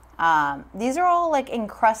leptastria. These are all like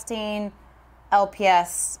encrusting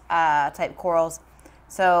LPS type corals.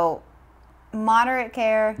 So moderate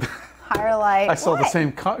care, higher light. I saw the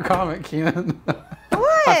same comment, Keenan.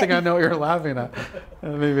 What? I think I know what you're laughing at.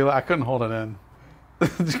 Maybe I couldn't hold it in.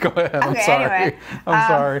 Just go ahead. I'm sorry. Anyway, I'm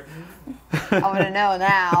sorry. I want to know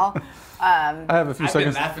now. I have a few I've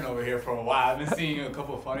seconds. been laughing over here for a while. I've been seeing a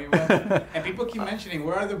couple of funny ones. And people keep mentioning,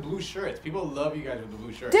 where are the blue shirts? People love you guys with the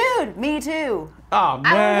blue shirts. Dude, me too. Oh, man.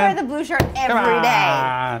 I would wear the blue shirt every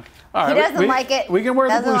day. All He doesn't like it. We can wear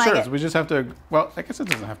the Doesn't blue like shirts. it. We just have to, well, I guess it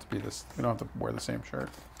doesn't have to be this. We don't have to wear the same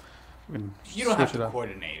shirt. We can You don't have switch it to up.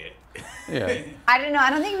 coordinate it. Yeah. I don't know.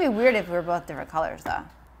 I don't think it'd be weird if we were both different colors, though.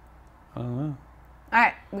 I don't know. All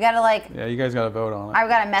right, we gotta like. Yeah, you guys got to vote on it. I've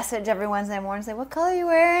got to message every Wednesday morning and say, what color are you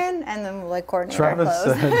wearing? And then we'll like coordinate our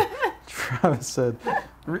clothes. Travis said,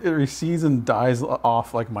 it recedes and dies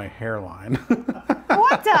off like my hairline.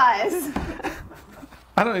 What does?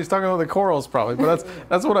 I don't know. He's talking about the corals probably, but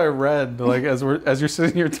that's what I read. Like as you're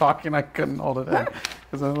sitting here talking, I couldn't hold it in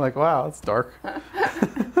because I'm like, wow, it's dark.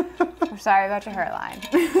 We're sorry about your hairline.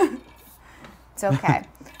 It's okay.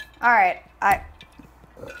 All right, I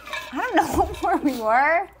don't know where we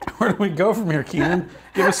were. Where do we go from here, Keenan?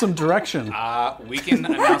 Give us some direction. We can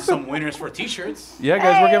announce some winners for t-shirts. Yeah,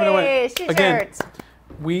 guys, we're giving away. Again, T-shirts.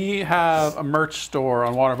 we have a merch store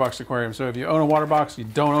on Waterbox Aquarium. So if you own a Waterbox, you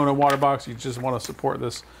don't own a Waterbox, you just want to support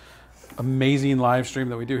this amazing live stream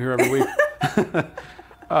that we do here every week.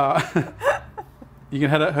 You can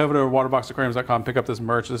head over to waterboxaquariums.com, pick up this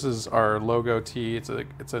merch. This is our logo tee. It's a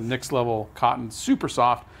Nix level cotton, super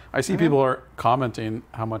soft. I see people are commenting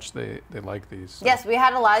how much they like these. So. Yes, we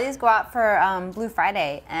had a lot of these go out for Blue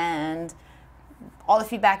Friday, and all the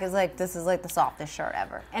feedback is like, this is like the softest shirt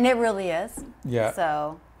ever. And it really is. Yeah.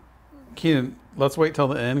 So. Keenan, let's wait till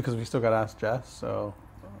the end because we still got to ask Jess. So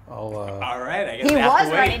I'll. All right, I guess He I have was to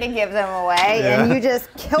wait. ready to give them away, Yeah. and you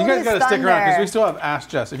just killed You guys his got to stick around because we thunder. still have Ask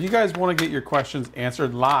Jess. If you guys want to get your questions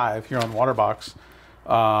answered live here on Waterbox,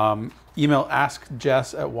 email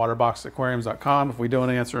askjess@waterboxaquariums.com. If we don't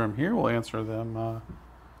answer them here, we'll answer them.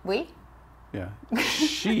 We? Yeah,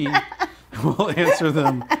 she will answer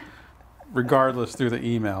them regardless through the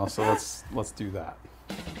email. So let's do that.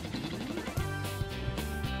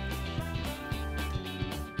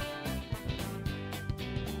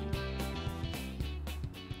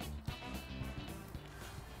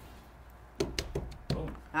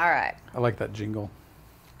 All right. I like that jingle.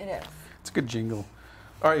 It is. It's a good jingle.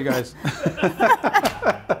 All right, you guys.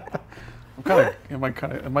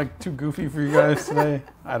 Am I too goofy for you guys today?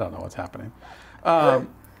 I don't know what's happening. All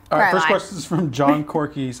right, first question is from John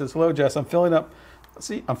Corky. He says, "Hello, Jess. I'm filling up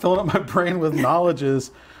my brain with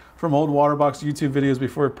knowledges from old Waterbox YouTube videos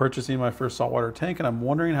before purchasing my first saltwater tank, and I'm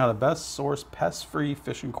wondering how to best source pest-free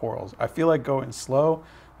fish and corals. I feel like going slow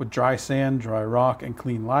with dry sand, dry rock, and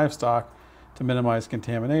clean livestock to minimize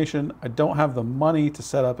contamination. I don't have the money to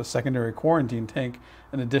set up a secondary quarantine tank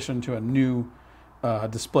in addition to a new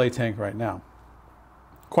display tank right now."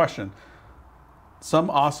 Question. Some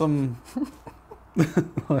awesome...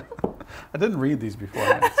 I didn't read these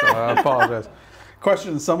beforehand, so I apologize.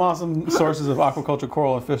 Question. Some awesome sources of aquaculture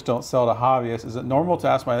coral and fish don't sell to hobbyists. Is it normal to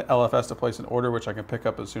ask my LFS to place an order which I can pick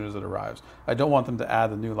up as soon as it arrives? I don't want them to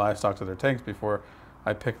add the new livestock to their tanks before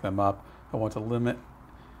I pick them up. I want to limit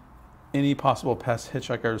any possible pest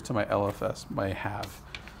hitchhikers to my LFS may have.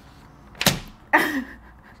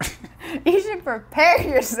 You should prepare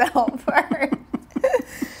yourself first.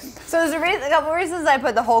 So there's a couple reasons I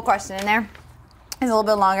put the whole question in there. It's a little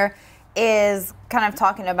bit longer. Is kind of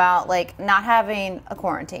talking about like not having a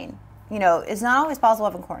quarantine. You know, it's not always possible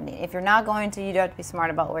to have a quarantine. If you're not going to, you do have to be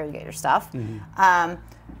smart about where you get your stuff. Mm-hmm.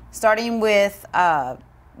 Starting with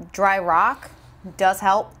dry rock does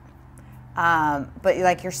help. But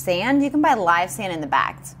like your sand, you can buy live sand in the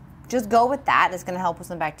bags. Just go with that. It's going to help with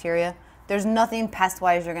some bacteria. There's nothing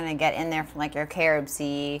pest-wise you're going to get in there from like your Carib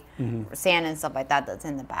Sea sand and stuff like that that's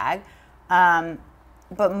in the bag.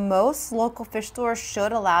 But most local fish stores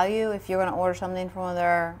should allow you, if you're going to order something from one of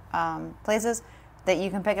their places, that you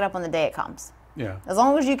can pick it up on the day it comes. Yeah. As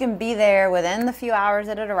long as you can be there within the few hours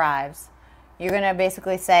that it arrives, you're going to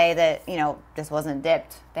basically say that, you know, this wasn't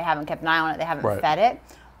dipped. They haven't kept an eye on it. They haven't fed it.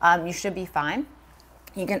 You should be fine.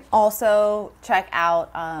 You can also check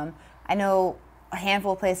out, I know a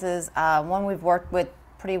handful of places. One we've worked with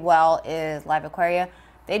pretty well is Live Aquaria.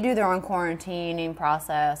 They do their own quarantining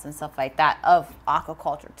process and stuff like that of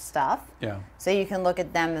aquaculture stuff. Yeah. So you can look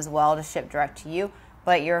at them as well to ship direct to you.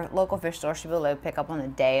 But your local fish store should be able to pick up on the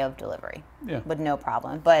day of delivery. Yeah. With no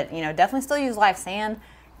problem. But, you know, definitely still use live sand.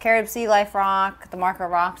 Carib Sea, Life Rock, the Marco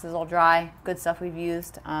Rocks is all dry. Good stuff we've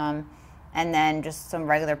used. And then just some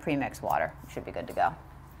regular premixed water. Should be good to go.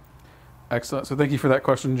 Excellent. So thank you for that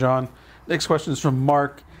question, John. Next question is from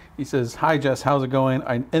Mark. He says, "Hi, Jess. How's it going?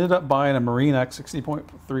 I ended up buying a Marine X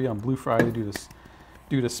 60.3 on Blue Friday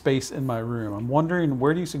due to space in my room. I'm wondering,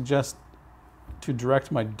 where do you suggest to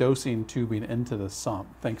direct my dosing tubing into the sump?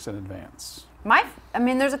 Thanks in advance.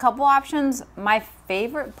 There's a couple options. My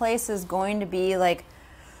favorite place is going to be like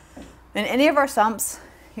in any of our sumps.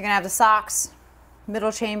 You're gonna have the socks,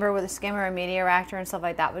 middle chamber where the skimmer and media reactor and stuff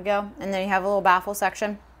like that would go, and then you have a little baffle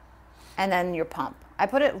section, and then your pump. I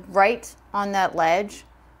put it right on that ledge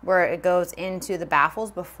where it goes into the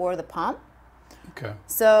baffles before the pump. Okay.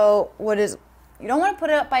 So you don't want to put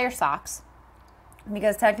it up by your socks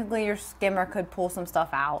because technically your skimmer could pull some stuff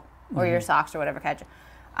out or your socks or whatever catch it.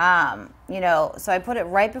 So I put it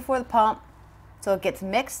right before the pump so it gets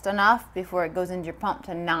mixed enough before it goes into your pump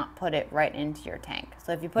to not put it right into your tank.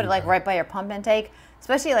 So if you put it like right by your pump intake,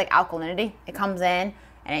 especially like alkalinity, it comes in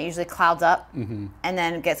and it usually clouds up and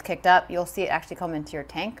then it gets kicked up. You'll see it actually come into your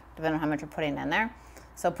tank depending on how much you're putting in there.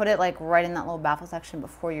 So put it like right in that little baffle section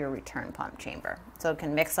before your return pump chamber so it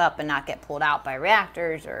can mix up and not get pulled out by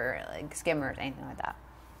reactors or like skimmers, anything like that.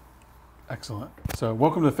 Excellent. So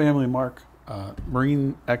welcome to the family, Mark.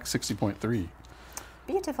 Marine X 60.3.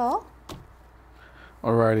 Beautiful.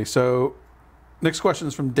 Alrighty, so next question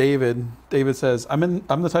is from David. David says, I'm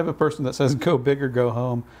the type of person that says go big or go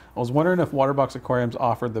home. I was wondering if Waterbox Aquariums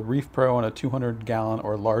offered the Reef Pro on a 200-gallon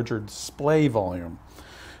or larger display volume.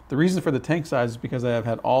 The reason for the tank size is because I have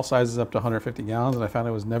had all sizes up to 150 gallons and I found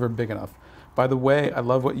it was never big enough. By the way, I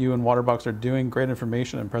love what you and Waterbox are doing. Great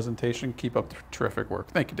information and presentation. Keep up the terrific work.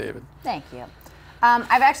 Thank you, David. Thank you.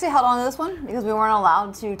 I've actually held on to this one because we weren't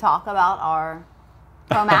allowed to talk about our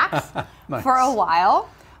Pro Max Nice. for a while.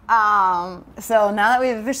 So now that we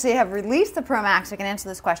officially have released the Pro Max, we can answer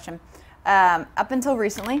this question. Up until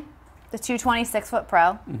recently, the 220 6-foot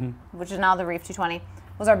Pro, which is now the Reef 220,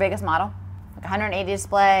 was our biggest model. Like 180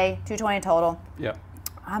 display, 220 total. Yeah.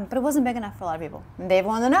 But it wasn't big enough for a lot of people. And Dave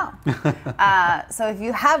wanted to know. So if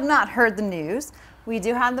you have not heard the news, we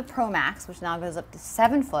do have the Pro Max, which now goes up to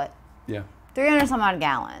 7 foot. Yeah. 300 some odd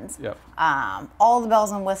gallons. Yep. All the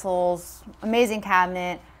bells and whistles, amazing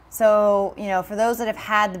cabinet. So, for those that have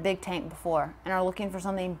had the big tank before and are looking for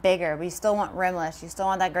something bigger, but you still want rimless, you still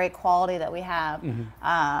want that great quality that we have,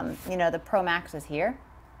 the Pro Max is here.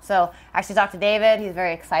 So I actually talked to David. He's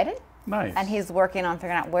very excited. Nice. And he's working on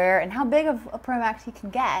figuring out where and how big of a Pro Max he can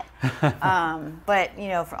get. But,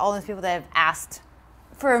 for all those people that have asked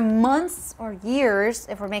for months or years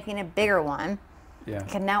if we're making a bigger one, I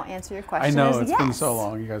can now answer your question. I know, it's been so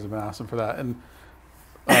long. You guys have been asking for that.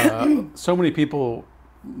 And so many people,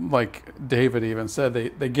 like David even said,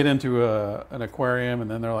 they get into an aquarium and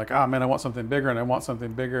then they're like, oh man, I want something bigger and I want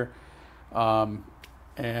something bigger.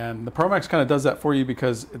 And the Pro Max kind of does that for you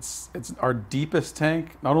because it's our deepest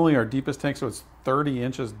tank. Not only our deepest tank, so it's 30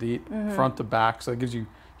 inches deep front to back. So it gives you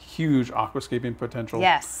huge aquascaping potential.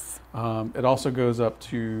 Yes. It also goes up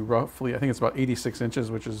to roughly, I think it's about 86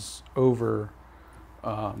 inches, which is over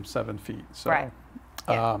 7 feet. So, right.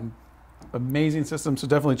 Yeah. Amazing system. So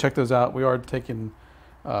definitely check those out. We are taking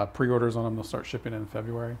pre-orders on them. They'll start shipping in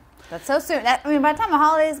February. That's so soon. By the time the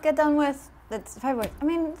holidays get done with, that's February.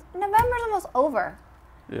 November's almost over.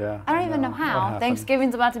 Yeah. I don't even know how.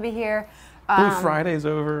 Thanksgiving's about to be here. Blue Friday's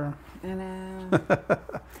over. I know.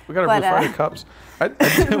 We got our Blue Friday cups. I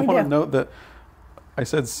did want to note that I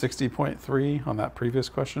said 60.3 on that previous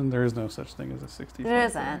question. There is no such thing as a 60. There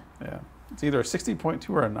isn't. Yeah. It's either a 60.2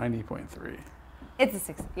 or a 90.3. It's a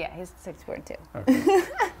 60. Yeah, he's 60.2. Okay.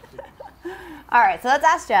 All right, so let's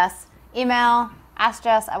ask Jess. Email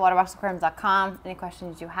askjess@waterboxaquariums.com. Any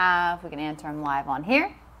questions you have, we can answer them live on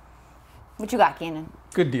here. What you got, Keenan?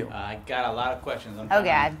 Good deal. I got a lot of questions. I'm Oh,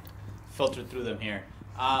 God. filter through them here.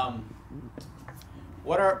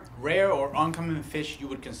 What are rare or uncommon fish you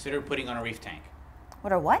would consider putting on a reef tank?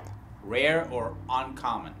 What are what? Rare or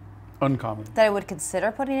uncommon? Uncommon. That I would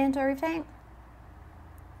consider putting into a reef tank?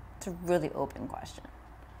 It's a really open question.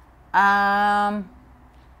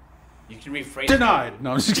 You can rephrase Denied. it.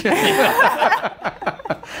 No, I'm just kidding.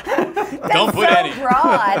 Don't put so any.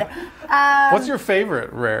 broad. What's your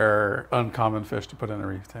favorite rare uncommon fish to put in a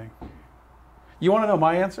reef tank? You want to know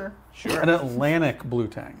my answer? Sure. An Atlantic blue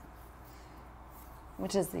tang.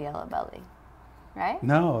 Which is the yellow belly, right?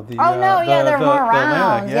 No. They're more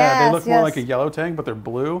round. Yeah, they look more yes. like a yellow tang, but they're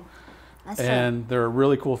blue. That's And they're a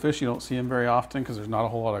really cool fish. You don't see them very often because there's not a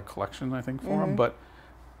whole lot of collection, I think, for them. But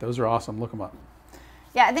those are awesome. Look them up.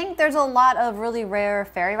 Yeah, I think there's a lot of really rare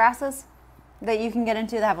fairy wrasses that you can get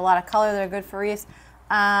into that have a lot of color that are good for reefs.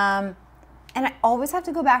 And I always have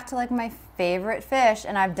to go back to like my favorite fish,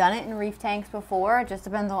 and I've done it in reef tanks before. It just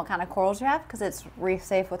depends on what kind of corals you have because it's reef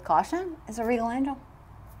safe with caution. It's a regal angel.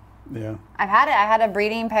 Yeah. I've had it. I had a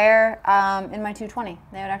breeding pair in my 220.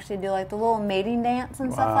 They would actually do like the little mating dance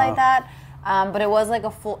and stuff like that. But it was like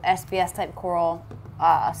a full SBS type coral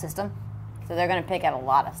system. So they're going to pick at a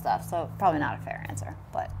lot of stuff. So probably not a fair answer,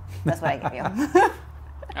 but that's what I give you.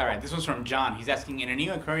 All right, this one's from John. He's asking, in a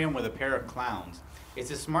new aquarium with a pair of clowns,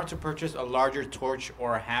 is it smart to purchase a larger torch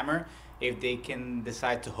or a hammer if they can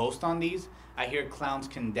decide to host on these? I hear clowns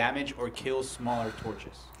can damage or kill smaller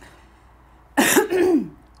torches.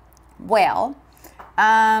 Well,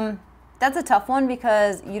 that's a tough one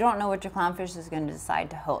because you don't know what your clownfish is going to decide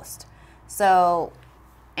to host. So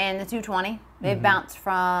in the 220, they've bounced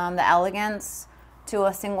from the Elegance to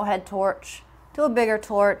a single head torch, to a bigger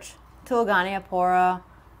torch, to a Goniapora,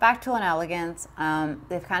 back to an Elegance.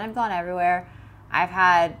 They've kind of gone everywhere. I've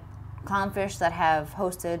had clownfish that have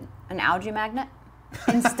hosted an algae magnet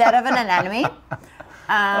instead of an anemone.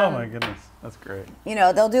 Oh my goodness, that's great. You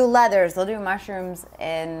know, they'll do leathers, they'll do mushrooms,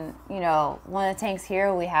 and you know, one of the tanks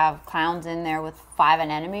here we have clowns in there with 5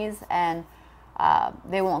 anemones, and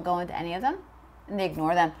they won't go into any of them, and they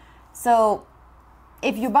ignore them. So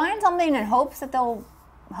if you're buying something in hopes that they'll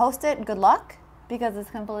host it, good luck, because it's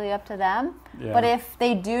completely up to them. Yeah. But if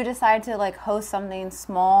they do decide to like host something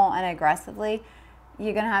small and aggressively,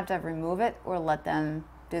 you're gonna have to remove it or let them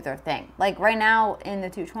do their thing. Like right now in the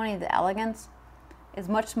 220, the Elegance is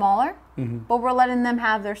much smaller, but we're letting them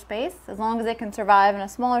have their space. As long as they can survive in a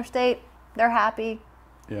smaller state, they're happy.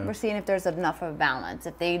 Yeah. We're seeing if there's enough of a balance.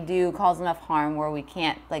 If they do cause enough harm where we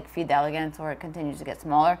can't like feed the Elegance or it continues to get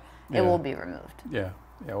smaller, it will be removed. Yeah.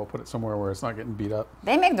 Yeah, we'll put it somewhere where it's not getting beat up.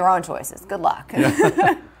 They make their own choices. Good luck.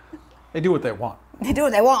 They do what they want. They do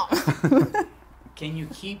what they want. Can you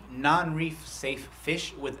keep non-reef safe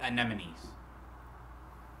fish with anemones?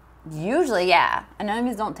 Usually, yeah.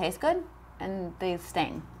 Anemones don't taste good, and they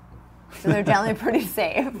sting. So they're generally pretty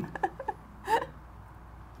safe.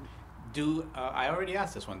 I already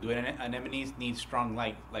asked this one. Do anemones need strong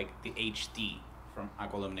light like the HD from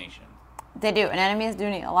Aquillumination? They do. Anemones do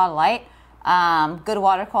need a lot of light, good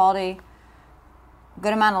water quality,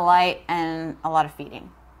 good amount of light, and a lot of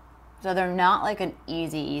feeding. So they're not like an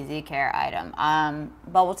easy care item.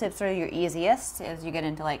 Bubble tips are your easiest as you get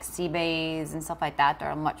into like sea bays and stuff like that.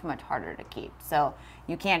 They're much harder to keep. So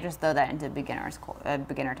you can't just throw that into beginner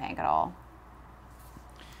tank at all.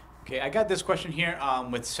 Okay, I got this question here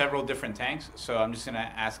with several different tanks. So I'm just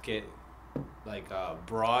gonna ask it like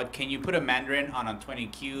broad. Can you put a mandarin on a 20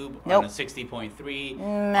 cube or on a 60.3?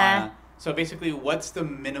 Nah. So basically, what's the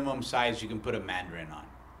minimum size you can put a mandarin on?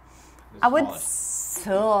 I would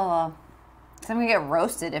so I'm gonna get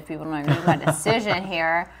roasted if people don't agree with my decision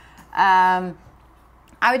here. I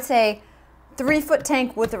would say 3-foot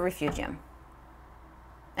tank with a refugium,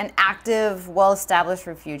 an active, well-established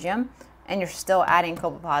refugium, and you're still adding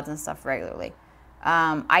copepods and stuff regularly.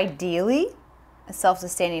 Ideally, a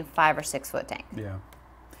self-sustaining 5 or 6 foot tank. Yeah.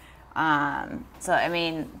 So I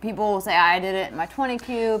mean, people will say I did it in my 20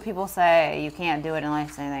 cube. People say you can't do it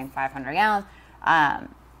unless anything 500 gallons.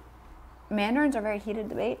 Mandarins are very heated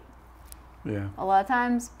debate. Yeah. A lot of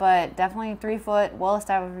times, but definitely 3-foot,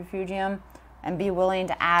 well-established refugium, and be willing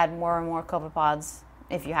to add more and more copepods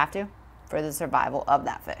if you have to for the survival of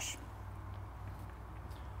that fish.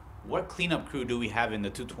 What cleanup crew do we have in the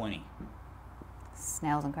 220?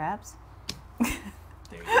 Snails and crabs. There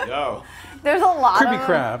you go. There's a lot Creepy of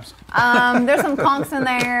crabs. There's some conchs in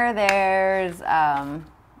there. There's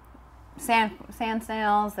sand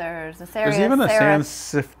snails. There's a There's even a sand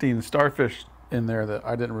sifting starfish in there that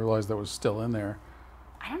I didn't realize that was still in there.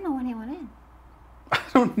 I don't know when he went in. I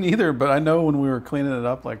don't either, but I know when we were cleaning it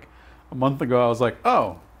up like a month ago, I was like,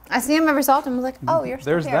 oh. I see him every so often. I was like, oh, you're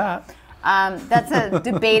still There's here. that. That's a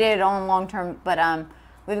debated on long term, but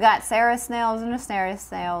we've got Sarah snails and Asterius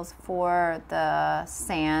snails for the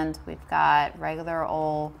sand. We've got regular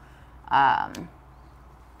old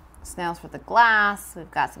snails for the glass.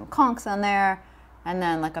 We've got some conchs in there, and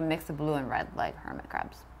then like a mix of blue and red, like hermit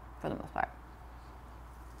crabs, for the most part.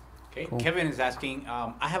 Okay, Cool. Kevin is asking,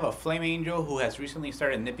 I have a flame angel who has recently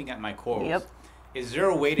started nipping at my corals. Yep. Is there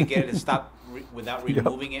a way to get it to stop without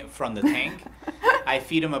removing it from the tank? I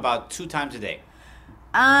feed him about 2 times a day.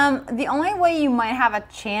 The only way you might have a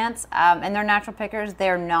chance, and they're natural pickers,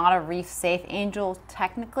 they're not a reef safe angel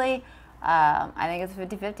technically. I think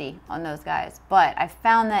it's 50-50 on those guys. But I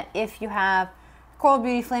found that if you have coral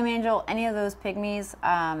beauty, flame angel, any of those pygmies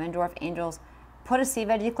and dwarf angels, put a sea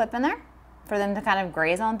veggie clip in there for them to kind of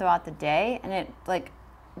graze on throughout the day, and it like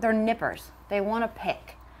they're nippers. They want to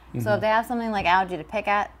pick. Mm-hmm. So if they have something like algae to pick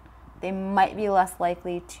at, they might be less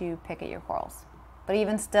likely to pick at your corals. But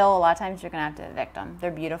even still, a lot of times you're gonna have to evict them.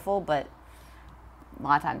 They're beautiful, but a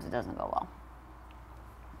lot of times it doesn't go well.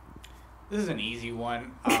 This is an easy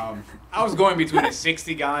one. I was going between a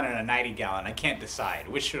 60-gallon and a 90-gallon. I can't decide.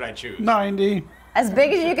 Which should I choose? 90. as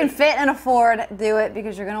big as you can fit and afford, do it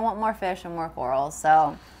because you're going to want more fish and more corals.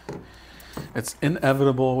 So it's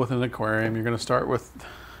inevitable with an aquarium. You're going to start with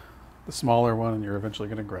the smaller one and you're eventually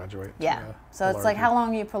going to graduate. Yeah. So it's like how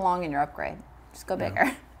long are you prolonging your upgrade? Just go bigger.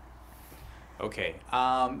 Yeah. Okay.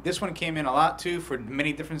 This one came in a lot too for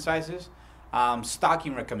many different sizes.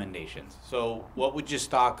 Stocking recommendations. So what would you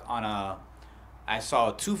stock on a, I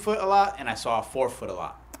saw a 2 foot a lot and I saw a 4 foot a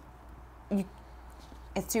lot.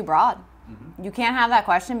 It's too broad. Mm-hmm. You can't have that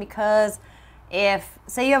question because if,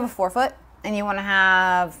 say you have a 4 foot and you want to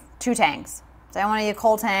have 2 tanks. Say I want to use a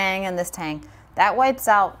cold tank and this tank. That wipes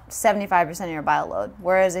out 75% of your bioload.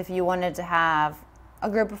 Whereas if you wanted to have a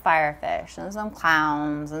group of firefish and some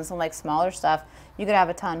clowns and some like smaller stuff, you could have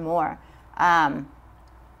a ton more.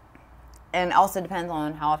 And it also depends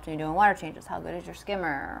on how often you're doing water changes. How good is your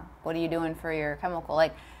skimmer? What are you doing for your chemical?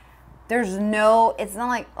 Like, there's no, it's not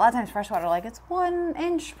like, a lot of times freshwater, like, it's 1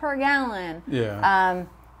 inch per gallon. Yeah.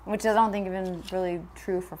 Which I don't think even really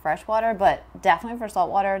true for freshwater, but definitely for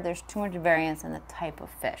saltwater, there's too much variance in the type of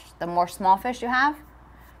fish. The more small fish you have,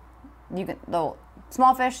 the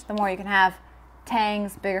small fish, the more you can have.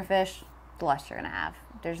 Tangs, bigger fish, the less you're going to have.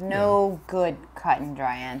 There's no good cut and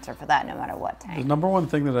dry answer for that, no matter what tank. The number one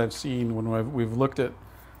thing that I've seen when we've looked at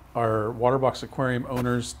our Waterbox aquarium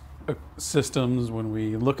owners' systems, when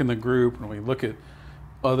we look in the group, when we look at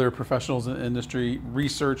other professionals in the industry,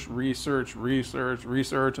 research, and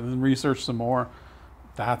then research some more.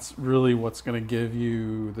 That's really what's going to give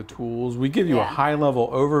you the tools. We give you a high-level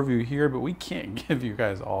overview here, but we can't give you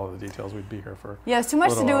guys all of the details. We'd be here for it's too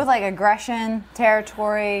much to do with like aggression,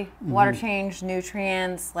 territory, water change,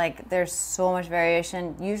 nutrients. Like there's so much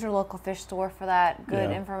variation. Use your local fish store for that.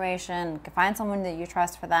 Good information. Find someone that you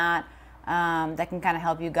trust for that. That can kind of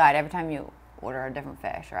help you guide every time you order a different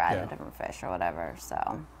fish or add a different fish or whatever.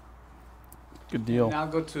 So. Good deal. Now I'll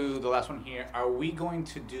go to the last one here. Are we going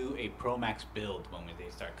to do a Pro Max build when they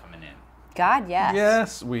start coming in? God, yes.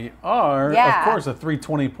 Yes, we are. Yeah. Of course, a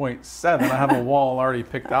 320.7. I have a wall already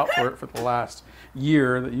picked out for it for the last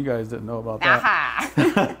year that you guys didn't know about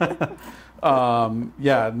that.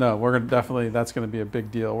 Yeah, no, we're gonna definitely. That's going to be a big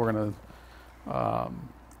deal. We're going to.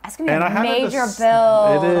 That's going to be a major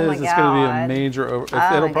build. It is. Oh my it's God. going to be a major. It'll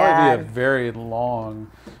probably be a very long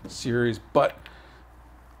series, but.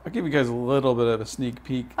 I'll give you guys a little bit of a sneak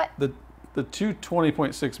peek. What? The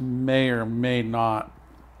 220.6 may or may not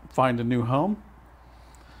find a new home.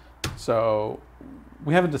 So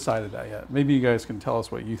we haven't decided that yet. Maybe you guys can tell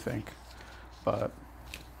us what you think. But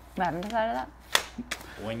we haven't decided that?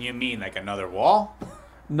 When you mean like another wall?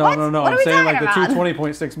 No. What I'm saying like about? the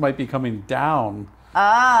 220.6 might be coming down.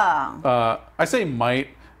 Oh. I say might.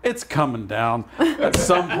 It's coming down at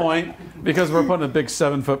some point because we're putting a big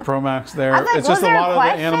 7-foot Pro Max there. Like, it's just a lot of the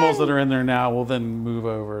question? animals that are in there now will then move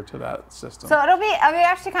over to that system. So it'll be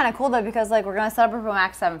actually kind of cool though because like we're gonna set up a Pro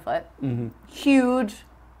Max 7 foot, huge,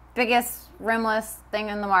 biggest rimless thing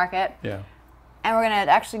in the market. Yeah. And we're gonna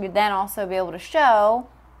actually then also be able to show,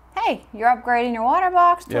 hey, you're upgrading your water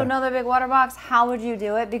box to another big water box. How would you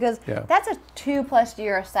do it? Because that's a 2+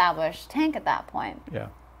 year established tank at that point. Yeah.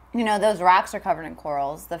 You know, those rocks are covered in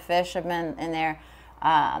corals. The fish have been in there.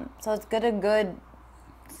 So it's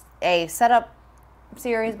a setup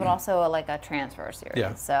series, but also like a transfer series.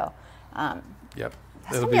 Yeah. So Yep.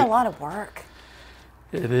 that's going to be a lot of work.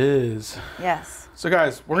 It is. Yes. So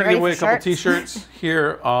guys, we're going to give away a couple t-shirts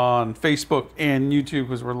here on Facebook and YouTube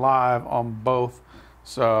because we're live on both.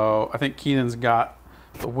 So I think Keenan's got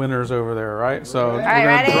the winners over there, right? So all right,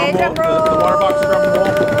 ready? Drum roll. The water box drum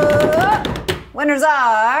roll. Winners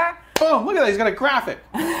are... Boom, look at that. He's got a graphic.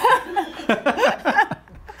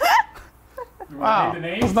 Wow.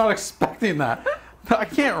 I was not expecting that. I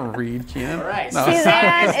can't read, Keenan. All right. No.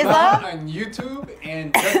 Suzanne is up. On YouTube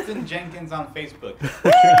and Justin Jenkins on Facebook.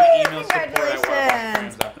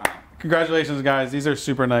 Congratulations. Congratulations, guys. These are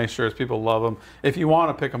super nice shirts. People love them. If you want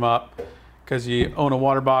to pick them up because you own a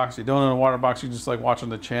water box, you don't own a water box, you just like watching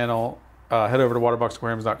the channel, head over to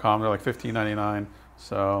waterboxaquariums.com. They're like $15.99.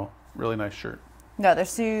 So really nice shirt. No, they're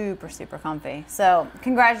super, super comfy. So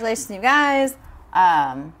congratulations, you guys.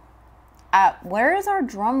 Where is our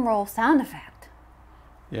drum roll sound effect?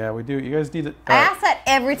 Yeah, we do. You guys need it. I ask that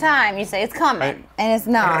every time you say it's coming, and it's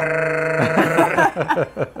not.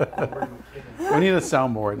 We need a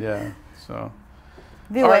soundboard, yeah. So.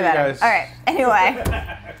 Be way better. Guys. All right. Anyway,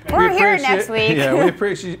 we're here next week. Yeah, we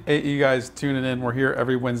appreciate you guys tuning in. We're here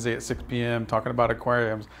every Wednesday at 6 p.m. talking about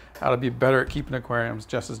aquariums, how to be better at keeping aquariums.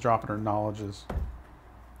 Jess is dropping her knowledges.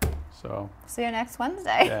 So. See you next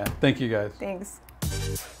Wednesday. Yeah. Thank you guys. Thanks.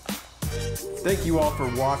 Thank you all for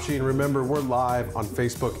watching. Remember, we're live on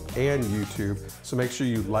Facebook and YouTube, so make sure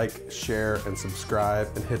you like, share, and subscribe,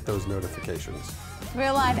 and hit those notifications.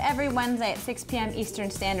 We're live every Wednesday at 6 p.m. Eastern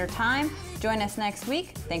Standard Time. Join us next week.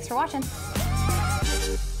 Thanks for watching.